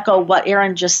want to echo what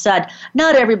Erin just said,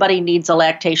 not everybody needs a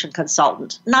lactation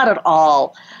consultant, not at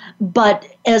all. But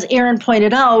as Erin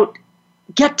pointed out,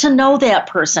 get to know that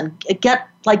person, get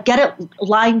it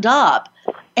lined up,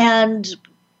 and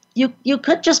you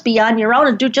could just be on your own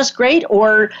and do just great,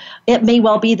 or it may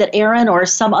well be that Erin or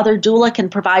some other doula can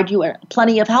provide you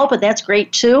plenty of help, and that's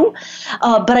great too.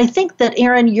 But I think that,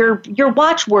 Erin, your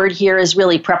watchword here is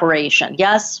really preparation,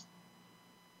 yes?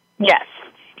 Yes.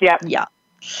 Yep. Yeah.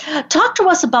 Talk to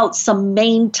us about some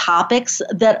main topics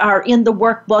that are in the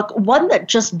workbook. One that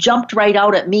just jumped right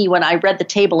out at me when I read the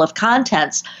table of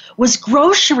contents was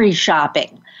grocery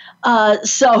shopping.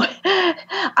 So I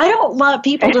don't want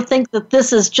people to think that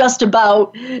this is just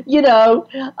about,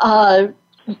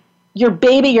 your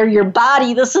baby or your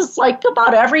body. This is like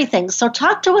about everything. So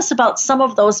talk to us about some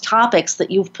of those topics that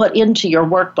you've put into your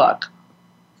workbook.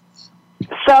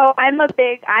 So I'm a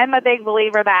big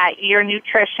believer that your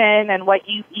nutrition and what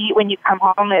you eat when you come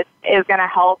home is going to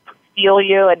help fuel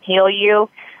you and heal you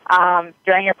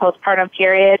during your postpartum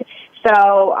period.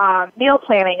 So meal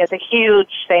planning is a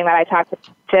huge thing that I talk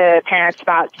to parents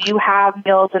about. Do you have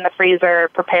meals in the freezer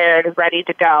prepared, ready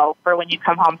to go for when you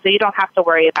come home, so you don't have to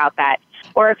worry about that?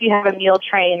 Or if you have a meal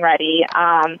train ready,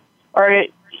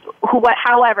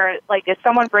 however, like, is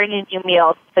someone bringing you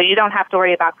meals so you don't have to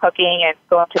worry about cooking and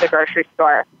going to the grocery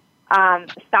store?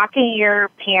 Stocking your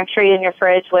pantry and your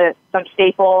fridge with some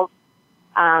staples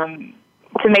to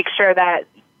make sure that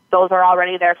those are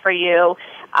already there for you.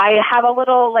 I have a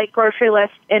little grocery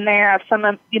list in there of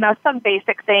some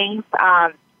basic things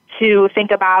to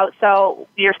think about. So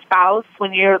your spouse,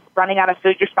 when you're running out of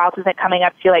food, your spouse isn't coming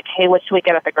up to you like, hey, what should we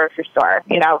get at the grocery store?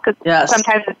 Because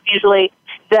sometimes it's usually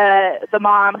the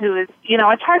mom who is, in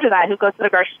charge of that, who goes to the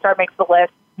grocery store, makes the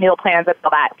list, meal plans, and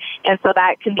all that. And so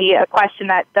that can be a question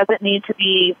that doesn't need to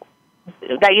be,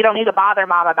 that you don't need to bother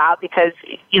mom about, because,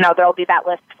 there'll be that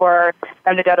list for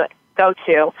them to go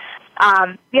to.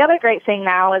 The other great thing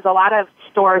now is a lot of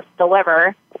stores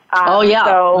deliver.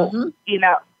 So,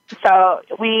 so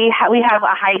we have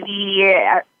a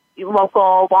Hy-Vee,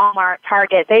 local Walmart,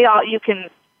 Target. You can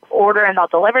order and they'll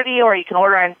deliver to you, or you can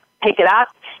order and pick it up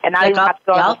and not even have to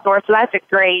go to the store. So that's a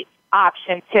great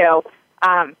option too.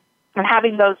 And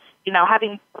having those,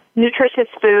 having nutritious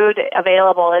food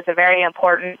available is a very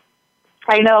important.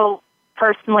 I know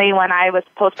personally, when I was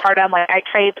postpartum, I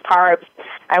craved carbs.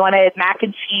 I wanted mac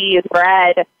and cheese,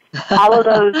 bread, all of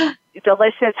those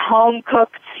delicious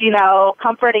home-cooked,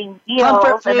 comforting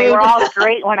meals, and they were all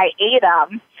great when I ate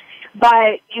them.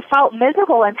 But you felt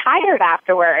miserable and tired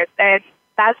afterwards, and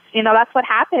that's what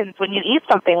happens when you eat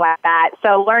something like that.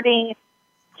 So learning,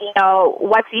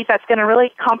 what to eat that's going to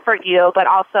really comfort you, but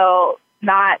also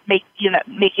not make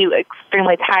you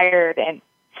extremely tired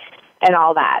and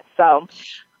all that. So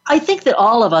I think that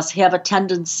all of us have a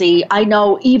tendency, I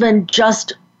know even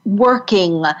just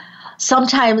working,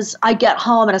 sometimes I get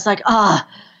home and it's like,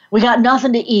 we got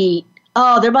nothing to eat.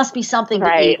 There must be something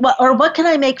to eat. Or what can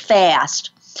I make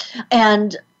fast?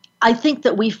 And I think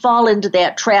that we fall into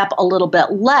that trap a little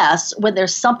bit less when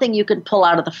there's something you can pull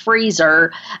out of the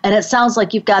freezer, and it sounds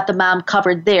like you've got the mom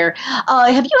covered there.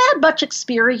 Have you had much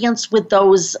experience with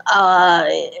those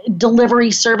delivery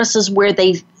services where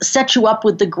they set you up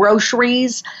with the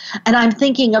groceries? And I'm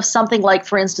thinking of something like,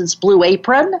 for instance, Blue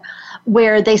Apron,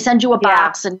 where they send you a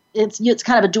box and it's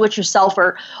kind of a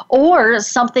do-it-yourselfer, or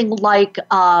something like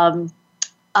I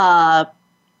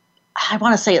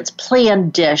want to say it's Plan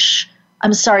Dish.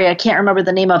 I'm sorry, I can't remember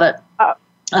the name of it.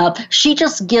 She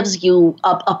just gives you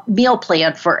a meal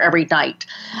plan for every night.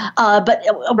 But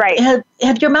right.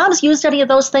 Have your moms used any of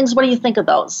those things? What do you think of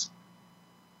those?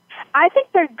 I think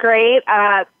they're great.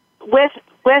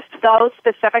 With those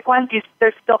specific ones,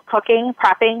 there's still cooking,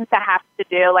 prepping to have to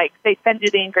do. Like, they send you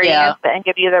the ingredients and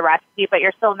give you the recipe, but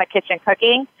you're still in the kitchen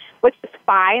cooking, which is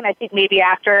fine. I think maybe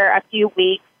after a few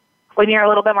weeks, when you're a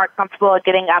little bit more comfortable with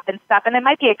getting up and stuff, and it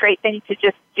might be a great thing to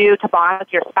just do to bond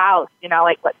with your spouse.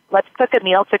 Like let's cook a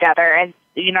meal together, and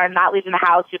not leaving the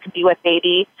house. You can be with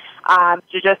baby,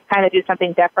 to just kind of do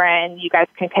something different, and you guys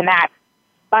can connect.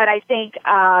 But I think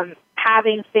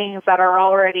having things that are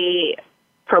already,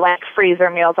 for like freezer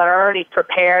meals that are already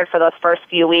prepared for those first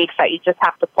few weeks, that you just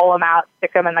have to pull them out,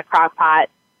 stick them in the crock pot,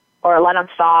 or let them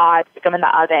thaw, stick them in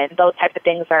the oven. Those type of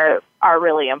things are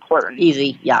really important.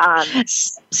 Easy, yeah.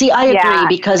 See, I agree,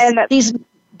 because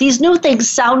these new things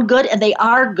sound good, and they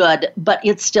are good, but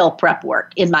it's still prep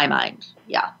work in my mind.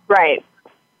 Yeah. Right.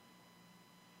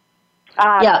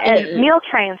 And meal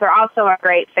trains are also a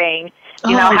great thing.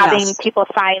 Having people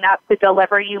sign up to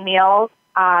deliver you meals.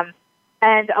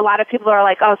 And a lot of people are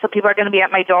like, oh, so people are going to be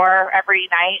at my door every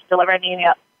night delivering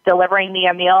me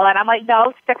a meal. And I'm like,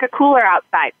 no, stick a cooler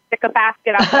outside. Stick a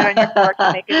basket outside on your porch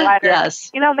and make it letter. Yes.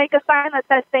 Make a sign that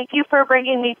says, thank you for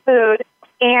bringing me food.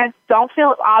 And don't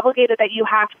feel obligated that you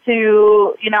have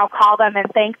to, call them and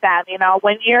thank them.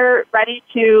 When you're ready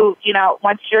to,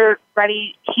 once you're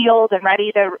ready, healed and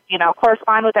ready to,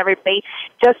 correspond with everybody,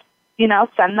 just,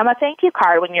 send them a thank you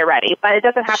card when you're ready. But it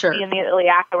doesn't have to be immediately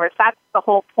afterwards. That's the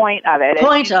whole point of it.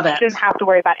 You shouldn't have to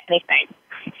worry about anything.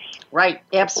 Right,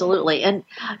 absolutely. And,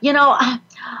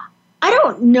 I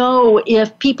don't know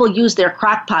if people use their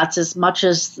crock pots as much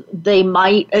as they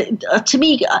might. To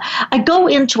me, I go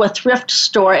into a thrift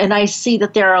store and I see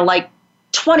that there are like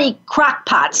 20 crock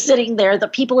pots sitting there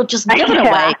that people have just given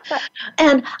away.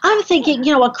 And I'm thinking,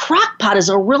 a crock pot is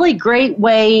a really great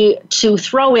way to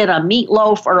throw in a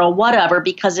meatloaf or a whatever,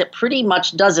 because it pretty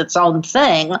much does its own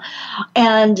thing.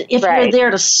 And if you're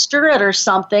there to stir it or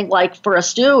something, like for a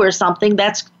stew or something,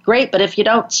 that's great. But if you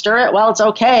don't stir it, well, it's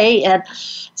okay. And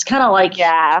it's kind of like,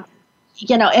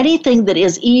 anything that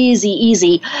is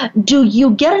easy. Do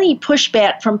you get any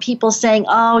pushback from people saying,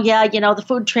 oh, yeah, the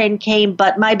food train came,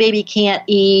 but my baby can't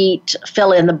eat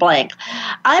fill in the blank?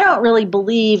 I don't really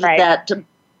believe that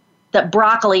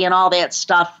broccoli and all that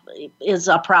stuff is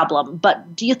a problem.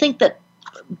 But do you think that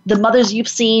the mothers you've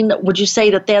seen, would you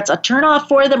say that that's a turnoff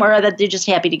for them, or that they're just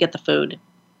happy to get the food?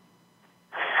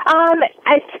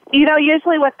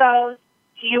 Usually with those,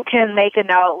 you can make a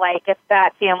note, like if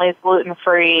that family is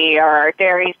gluten-free or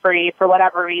dairy-free for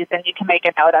whatever reason, you can make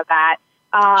a note of that.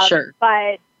 Sure.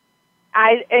 But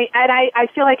I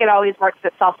feel like it always works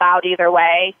itself out either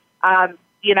way.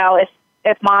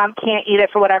 If mom can't eat it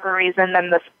for whatever reason,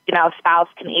 then the spouse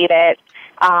can eat it.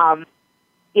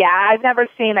 I've never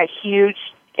seen a huge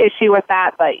issue with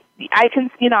that, but I can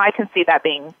see that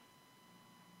being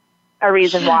a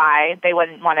reason why they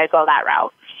wouldn't want to go that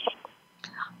route.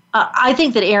 I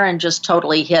think that Erin just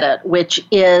totally hit it, which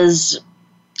is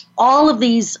all of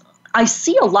these. I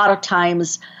see a lot of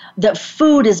times that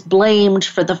food is blamed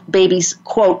for the baby's,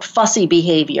 quote, fussy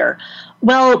behavior.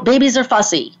 Well, babies are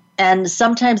fussy, and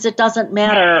sometimes it doesn't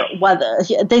matter whether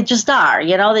they just are,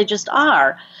 they just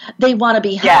are. They want to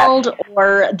be held,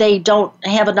 or they don't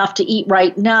have enough to eat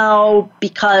right now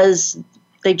because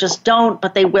they just don't,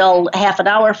 but they will half an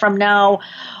hour from now.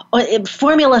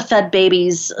 Formula-fed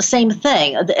babies, same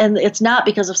thing, and it's not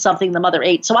because of something the mother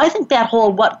ate. So I think that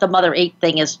whole what the mother ate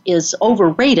thing is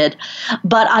overrated,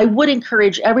 but I would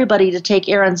encourage everybody to take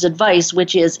Erin's advice,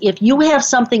 which is if you have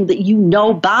something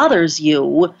that bothers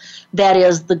you, that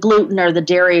is the gluten or the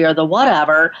dairy or the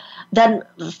whatever, then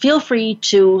feel free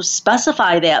to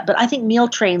specify that. But I think meal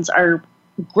trains are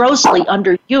grossly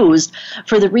underused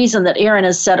for the reason that Erin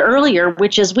has said earlier,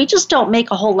 which is we just don't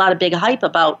make a whole lot of big hype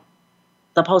about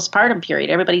the postpartum period.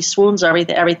 Everybody swoons over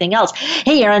everything else.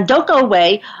 Hey, Erin, don't go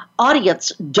away.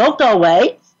 Audience, don't go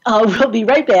away. We'll be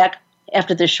right back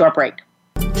after this short break.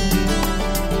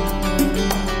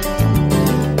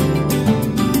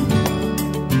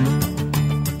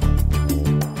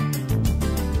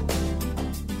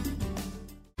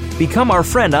 Become our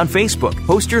friend on Facebook.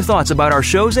 Post your thoughts about our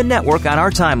shows and network on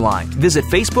our timeline. Visit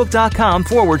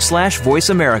facebook.com/Voice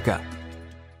America.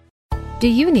 Do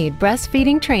you need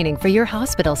breastfeeding training for your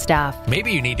hospital staff?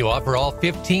 Maybe you need to offer all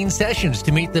 15 sessions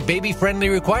to meet the baby-friendly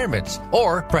requirements.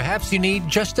 Or perhaps you need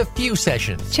just a few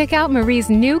sessions. Check out Marie's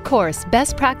new course,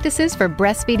 Best Practices for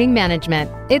Breastfeeding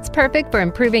Management. It's perfect for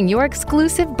improving your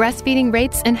exclusive breastfeeding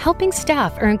rates and helping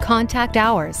staff earn contact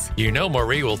hours. You know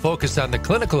Marie will focus on the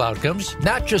clinical outcomes,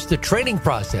 not just the training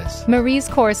process. Marie's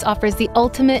course offers the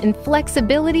ultimate in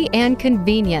flexibility and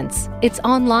convenience. It's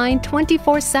online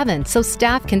 24/7, so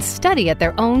staff can study at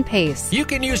their own pace. You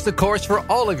can use the course for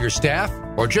all of your staff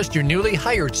or just your newly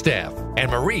hired staff.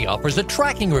 And Marie offers a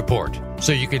tracking report,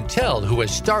 so you can tell who has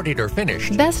started or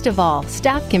finished. Best of all,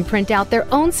 staff can print out their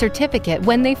own certificate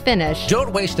when they finish.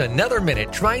 Don't waste another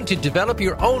minute trying to develop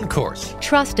your own course.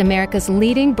 Trust America's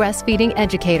leading breastfeeding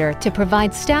educator to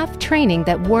provide staff training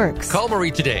that works. Call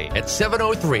Marie today at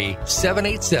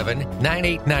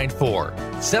 703-787-9894.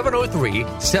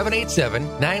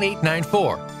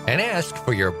 703-787-9894 and ask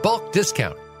for your bulk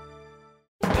discount.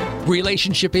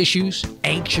 Relationship issues?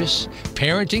 Anxious?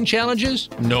 Parenting challenges?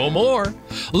 No more.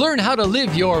 Learn how to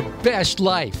live your best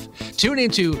life. Tune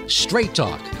into Straight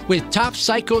Talk with top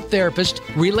psychotherapist,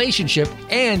 relationship,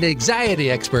 and anxiety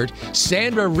expert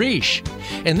Sandra Reisch.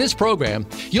 In this program,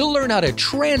 you'll learn how to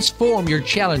transform your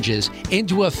challenges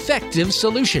into effective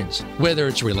solutions, whether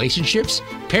it's relationships,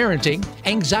 parenting,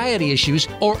 anxiety issues,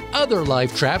 or other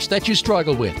life traps that you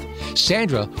struggle with.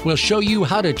 Sandra will show you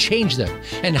how to change them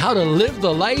and how to live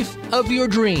the life of your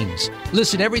dreams.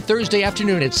 Listen every Thursday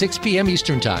afternoon at 6 p.m.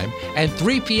 Eastern Time and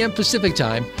 3 p.m. Pacific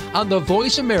Time on the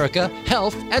Voice America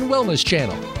Health and Wellness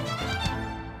Channel.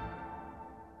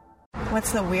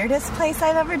 What's the weirdest place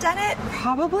I've ever done it?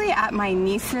 Probably at my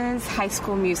niece's high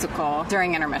school musical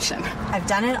during intermission. I've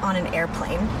done it on an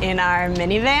airplane. In our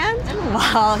minivan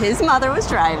while his mother was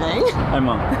driving. Hi,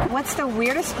 Mom. What's the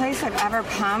weirdest place I've ever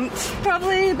pumped?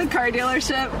 Probably the car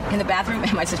dealership. In the bathroom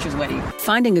at my sister's wedding.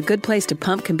 Finding a good place to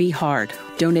pump can be hard.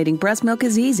 Donating breast milk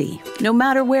is easy. No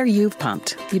matter where you've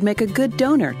pumped, you'd make a good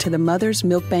donor to the Mother's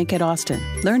Milk Bank at Austin.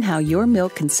 Learn how your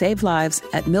milk can save lives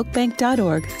at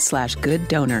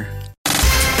milkbank.org/gooddonor.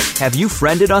 Have you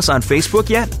friended us on Facebook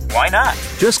yet? Why not?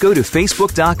 Just go to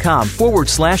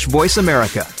facebook.com/Voice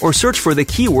America or search for the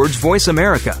keywords Voice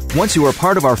America. Once you are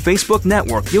part of our Facebook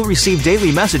network, you'll receive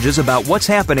daily messages about what's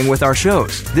happening with our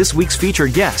shows, this week's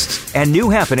featured guests, and new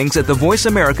happenings at the Voice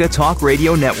America Talk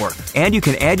Radio Network. And you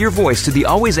can add your voice to the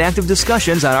always active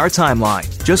discussions on our timeline.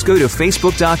 Just go to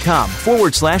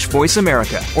facebook.com/Voice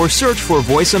America or search for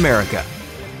Voice America.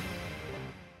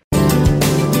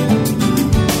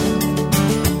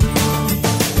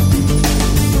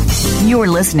 You're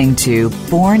listening to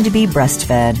Born to be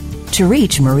Breastfed. To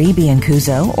reach Marie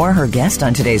Biancuzzo or her guest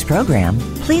on today's program,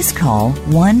 please call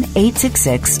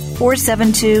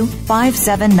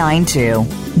 1-866-472-5792.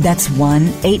 That's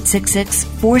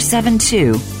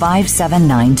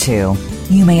 1-866-472-5792.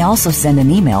 You may also send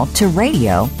an email to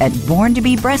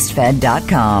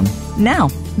radio@borntobebreastfed.com. Now,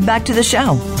 back to the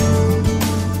show.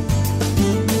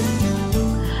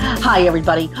 Hi,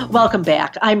 everybody. Welcome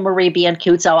back. I'm Marie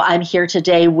Biancuzzo. I'm here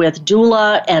today with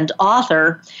doula and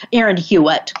author Erin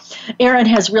Hewitt. Erin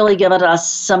has really given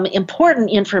us some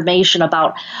important information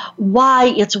about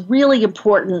why it's really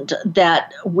important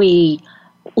that we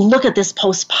look at this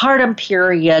postpartum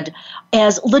period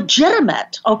as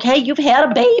legitimate. Okay, you've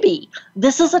had a baby.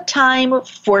 This is a time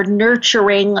for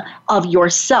nurturing of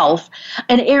yourself.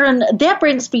 And Erin, that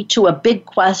brings me to a big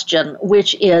question,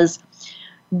 which is,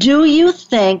 do you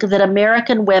think that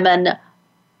American women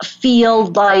feel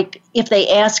like if they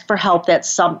ask for help, that's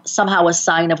somehow a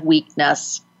sign of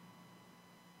weakness?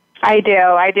 I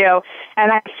do.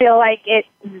 And I feel like it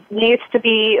needs to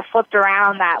be flipped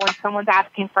around, that when someone's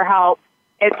asking for help,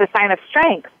 it's a sign of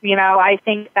strength. You know, I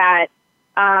think that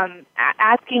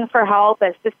asking for help,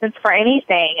 assistance for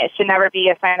anything, it should never be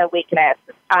a sign of weakness.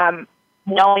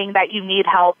 Knowing that you need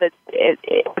help is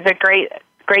a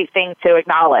great thing to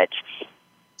acknowledge.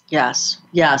 Yes.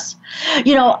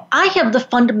 You know, I have the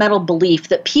fundamental belief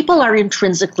that people are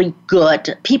intrinsically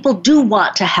good. People do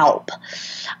want to help.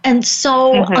 And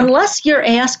so unless you're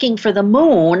asking for the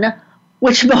moon,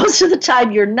 which most of the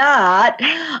time you're not,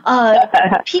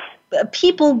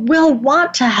 people will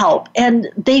want to help, and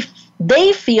they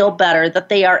feel better that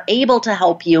they are able to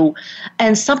help you,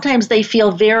 and sometimes they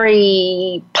feel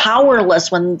very powerless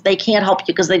when they can't help you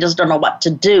because they just don't know what to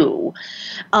do.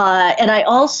 And I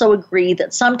also agree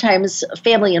that sometimes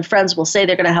family and friends will say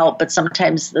they're going to help, but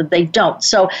sometimes they don't.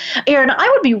 So, Erin, I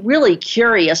would be really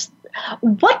curious,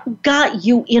 what got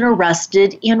you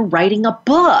interested in writing a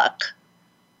book?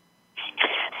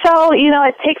 So, you know,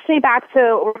 it takes me back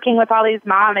to working with all these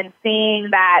moms and seeing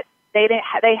that,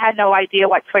 they had no idea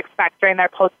what to expect during their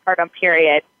postpartum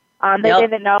period. They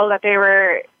didn't know that they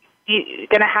were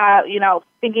going to have,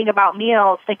 thinking about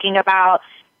meals, thinking about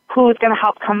who's going to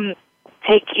help come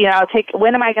take,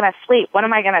 when am I going to sleep? When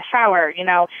am I going to shower?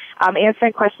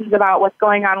 Answering questions about what's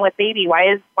going on with baby.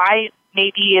 Why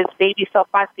maybe is baby so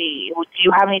fussy? Do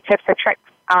you have any tips or tricks?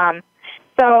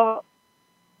 So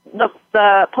the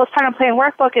postpartum plan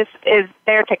workbook is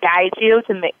there to guide you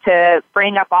to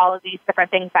bring up all of these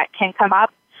different things that can come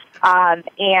up,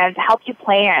 and help you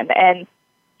plan. And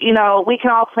we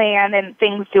can all plan and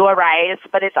things do arise,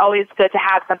 but it's always good to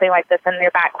have something like this in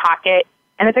your back pocket.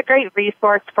 And it's a great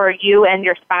resource for you and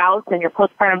your spouse and your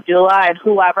postpartum doula and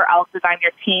whoever else is on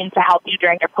your team to help you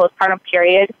during your postpartum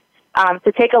period,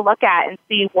 to take a look at and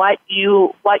see what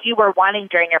you were wanting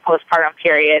during your postpartum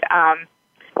period.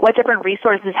 What different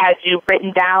resources had you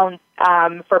written down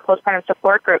for postpartum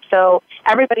support groups, so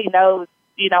everybody knows,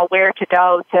 where to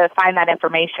go to find that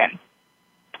information.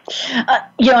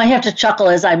 I have to chuckle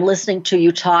as I'm listening to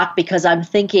you talk, because I'm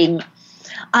thinking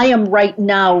I am right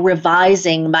now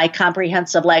revising my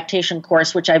comprehensive lactation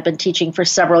course, which I've been teaching for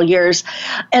several years.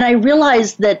 And I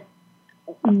realized that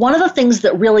one of the things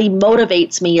that really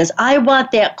motivates me is I want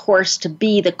that course to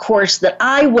be the course that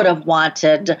I would have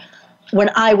wanted when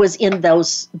I was in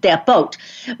that boat.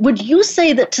 Would you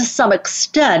say that to some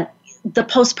extent the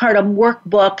postpartum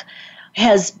workbook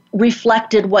has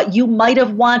reflected what you might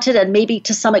have wanted and maybe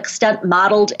to some extent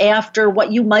modeled after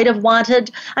what you might have wanted?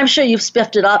 I'm sure you've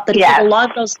spiffed it up, but a lot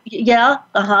of those, Yeah,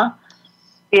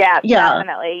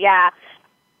 definitely, yeah.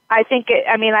 I think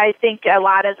a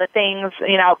lot of the things,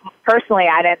 personally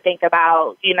I didn't think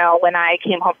about, when I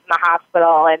came home from the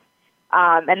hospital,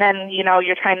 and then,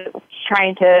 you're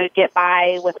trying to get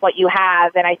by with what you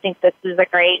have, and I think this is a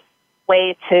great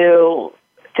way to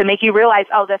make you realize,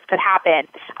 oh, this could happen.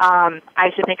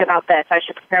 I should think about this. I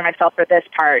should prepare myself for this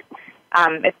part.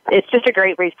 It's just a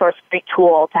great resource, great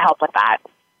tool to help with that.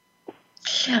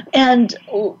 And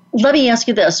let me ask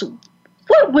you this.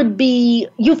 What would be,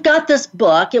 you've got this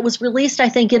book. It was released, I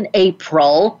think, in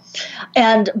April.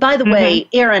 And by the way,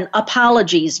 Erin,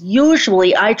 apologies.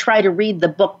 Usually I try to read the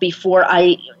book before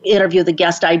I interview the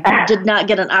guest. I did not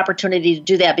get an opportunity to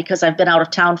do that because I've been out of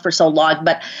town for so long.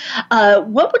 But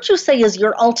what would you say is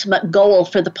your ultimate goal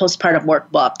for the postpartum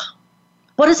workbook?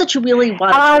 What is it you really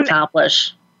want to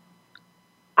accomplish?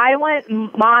 I want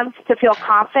moms to feel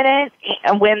confident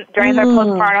during their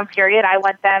postpartum period. I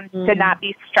want them to not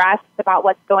be stressed about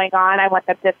what's going on. I want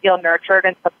them to feel nurtured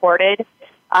and supported.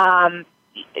 I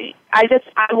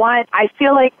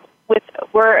feel like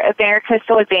America's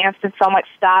so advanced in so much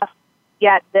stuff,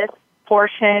 yet this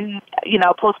portion,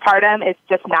 postpartum is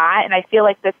just not. And I feel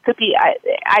like this could be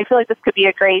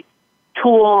a great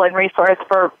tool and resource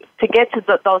to get to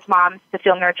those moms to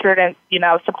feel nurtured and,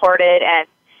 supported,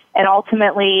 and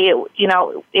ultimately,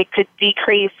 it could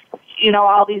decrease,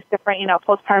 all these different,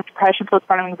 postpartum depression,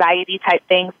 postpartum anxiety type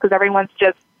things, because everyone's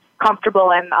just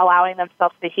comfortable and allowing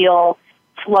themselves to heal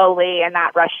slowly and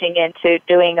not rushing into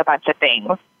doing a bunch of things,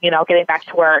 getting back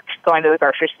to work, going to the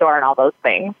grocery store and all those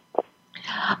things.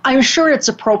 I'm sure it's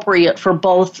appropriate for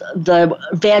both the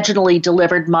vaginally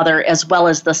delivered mother as well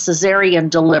as the cesarean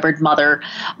delivered mother.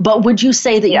 But would you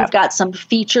say that you've got some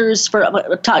features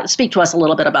speak to us a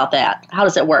little bit about that? How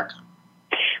does it work?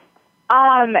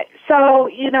 So,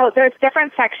 there's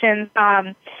different sections.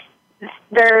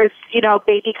 There's,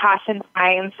 baby caution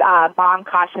signs, mom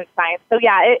caution signs. So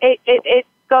it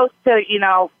goes to,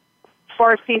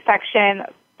 for C-section,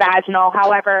 vaginal,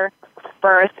 however,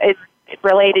 birth, it's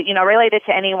related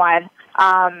to anyone.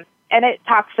 And it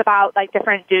talks about like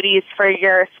different duties for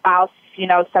your spouse,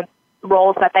 some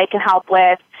roles that they can help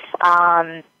with,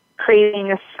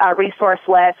 creating a resource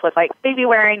list with like baby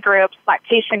wearing groups,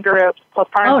 lactation groups,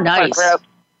 postpartum support groups.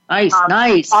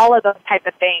 Nice. All of those type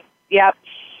of things. Yep.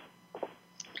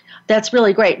 That's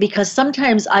really great, because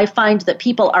sometimes I find that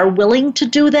people are willing to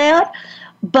do that,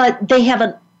 but they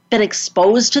haven't been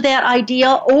exposed to that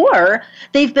idea, or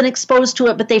they've been exposed to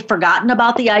it but they've forgotten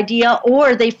about the idea,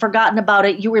 or they've forgotten about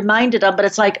it, you reminded them, but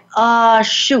it's like,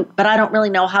 shoot, but I don't really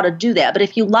know how to do that. But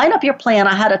if you line up your plan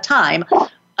ahead of time,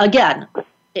 again,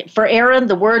 for Erin,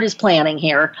 the word is planning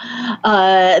here.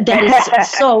 That is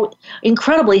so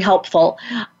incredibly helpful.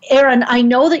 Erin, I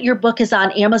know that your book is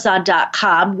on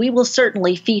Amazon.com. We will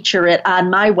certainly feature it on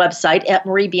my website at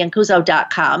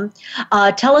mariebiancuzzo.com.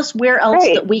 Tell us where else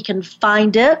that we can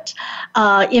find it.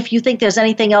 If you think there's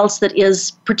anything else that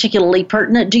is particularly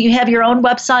pertinent. Do you have your own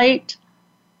website?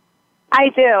 I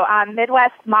do,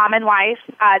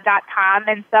 MidwestMomandWife.com.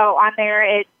 And so on there,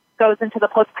 it goes into the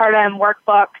postpartum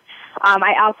workbook.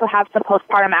 I also have some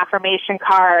postpartum affirmation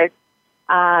cards.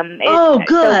 It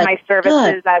shows my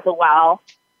services as well.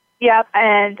 Yep,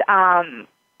 and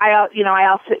I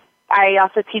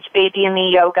also teach baby and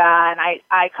me yoga, and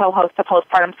I co-host a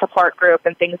postpartum support group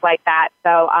and things like that.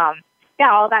 So,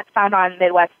 all that's found on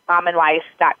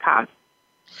MidwestMomandWife.com.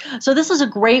 So this is a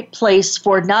great place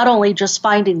for not only just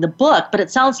finding the book, but it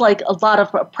sounds like a lot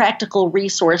of practical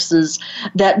resources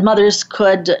that mothers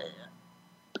could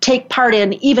take part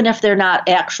in, even if they're not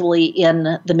actually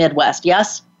in the Midwest.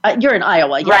 Yes? You're in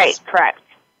Iowa, yes? Right, correct.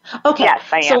 Okay. Yes,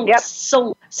 I am. Yep.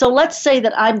 So let's say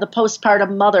that I'm the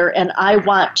postpartum mother and I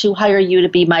want to hire you to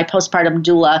be my postpartum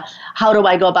doula. How do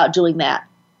I go about doing that?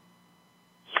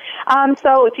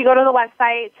 So if you go to the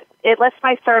website, it lists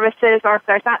my services, or if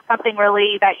there's not something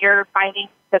really that you're finding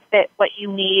to fit what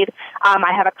you need,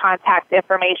 I have a contact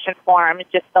information form.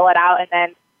 Just fill it out, and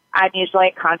then I'm usually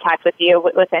in contact with you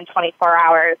within 24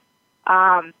 hours.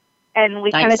 And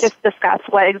we kind of just discuss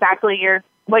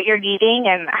what you're needing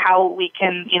and how we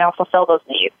can, fulfill those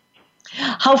needs.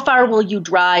 How far will you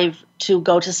drive to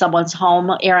go to someone's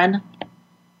home, Erin?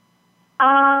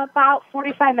 About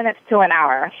 45 minutes to an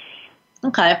hour.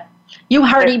 Okay. You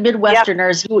hardy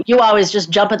Midwesterners, you always just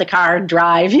jump in the car and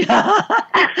drive. Yeah.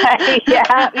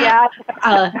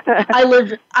 I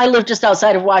live just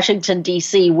outside of Washington,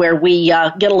 D.C., where we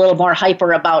get a little more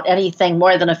hyper about anything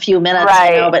more than a few minutes.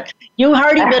 Right. But you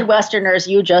hardy Midwesterners,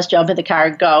 you just jump in the car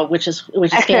and go, which is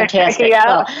fantastic.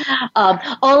 Yeah.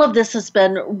 All of this has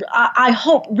been, I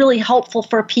hope, really helpful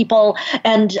for people,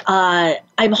 and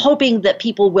I'm hoping that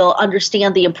people will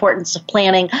understand the importance of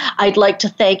planning. I'd like to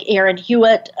thank Erin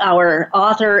Hewitt, our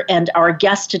author and our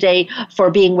guest today,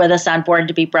 for being with us on Born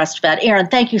to be Breastfed. Erin,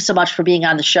 thank you so much for being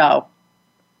on the show.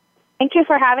 Thank you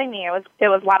for having me. It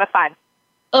was a lot of fun.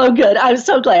 Oh, good. I'm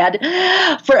so glad.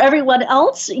 For everyone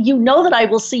else, you know that I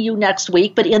will see you next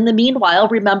week. But in the meanwhile,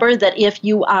 remember that if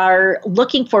you are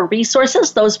looking for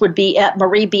resources, those would be at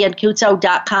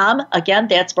MarieBiancuzzo.com. Again,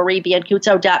 that's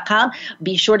MarieBiancuzzo.com.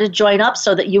 Be sure to join up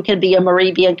so that you can be a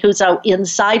Marie Biancuzzo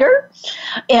insider.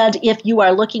 And if you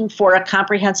are looking for a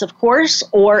comprehensive course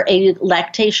or a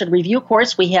lactation review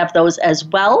course, we have those as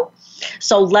well.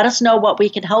 So let us know what we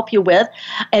can help you with.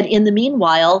 And in the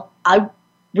meanwhile,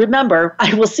 remember,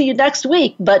 I will see you next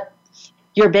week, but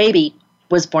your baby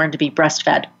was born to be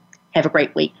breastfed. Have a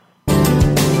great week.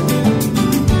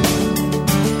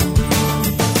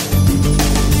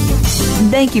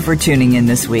 Thank you for tuning in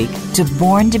this week to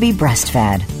Born to be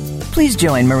Breastfed. Please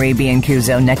join Marie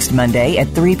Biancuzzo next Monday at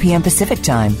 3 p.m. Pacific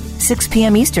Time, 6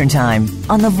 p.m. Eastern Time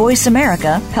on the Voice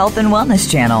America Health and Wellness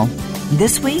Channel.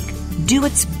 This week, do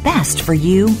what's best for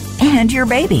you and your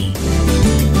baby.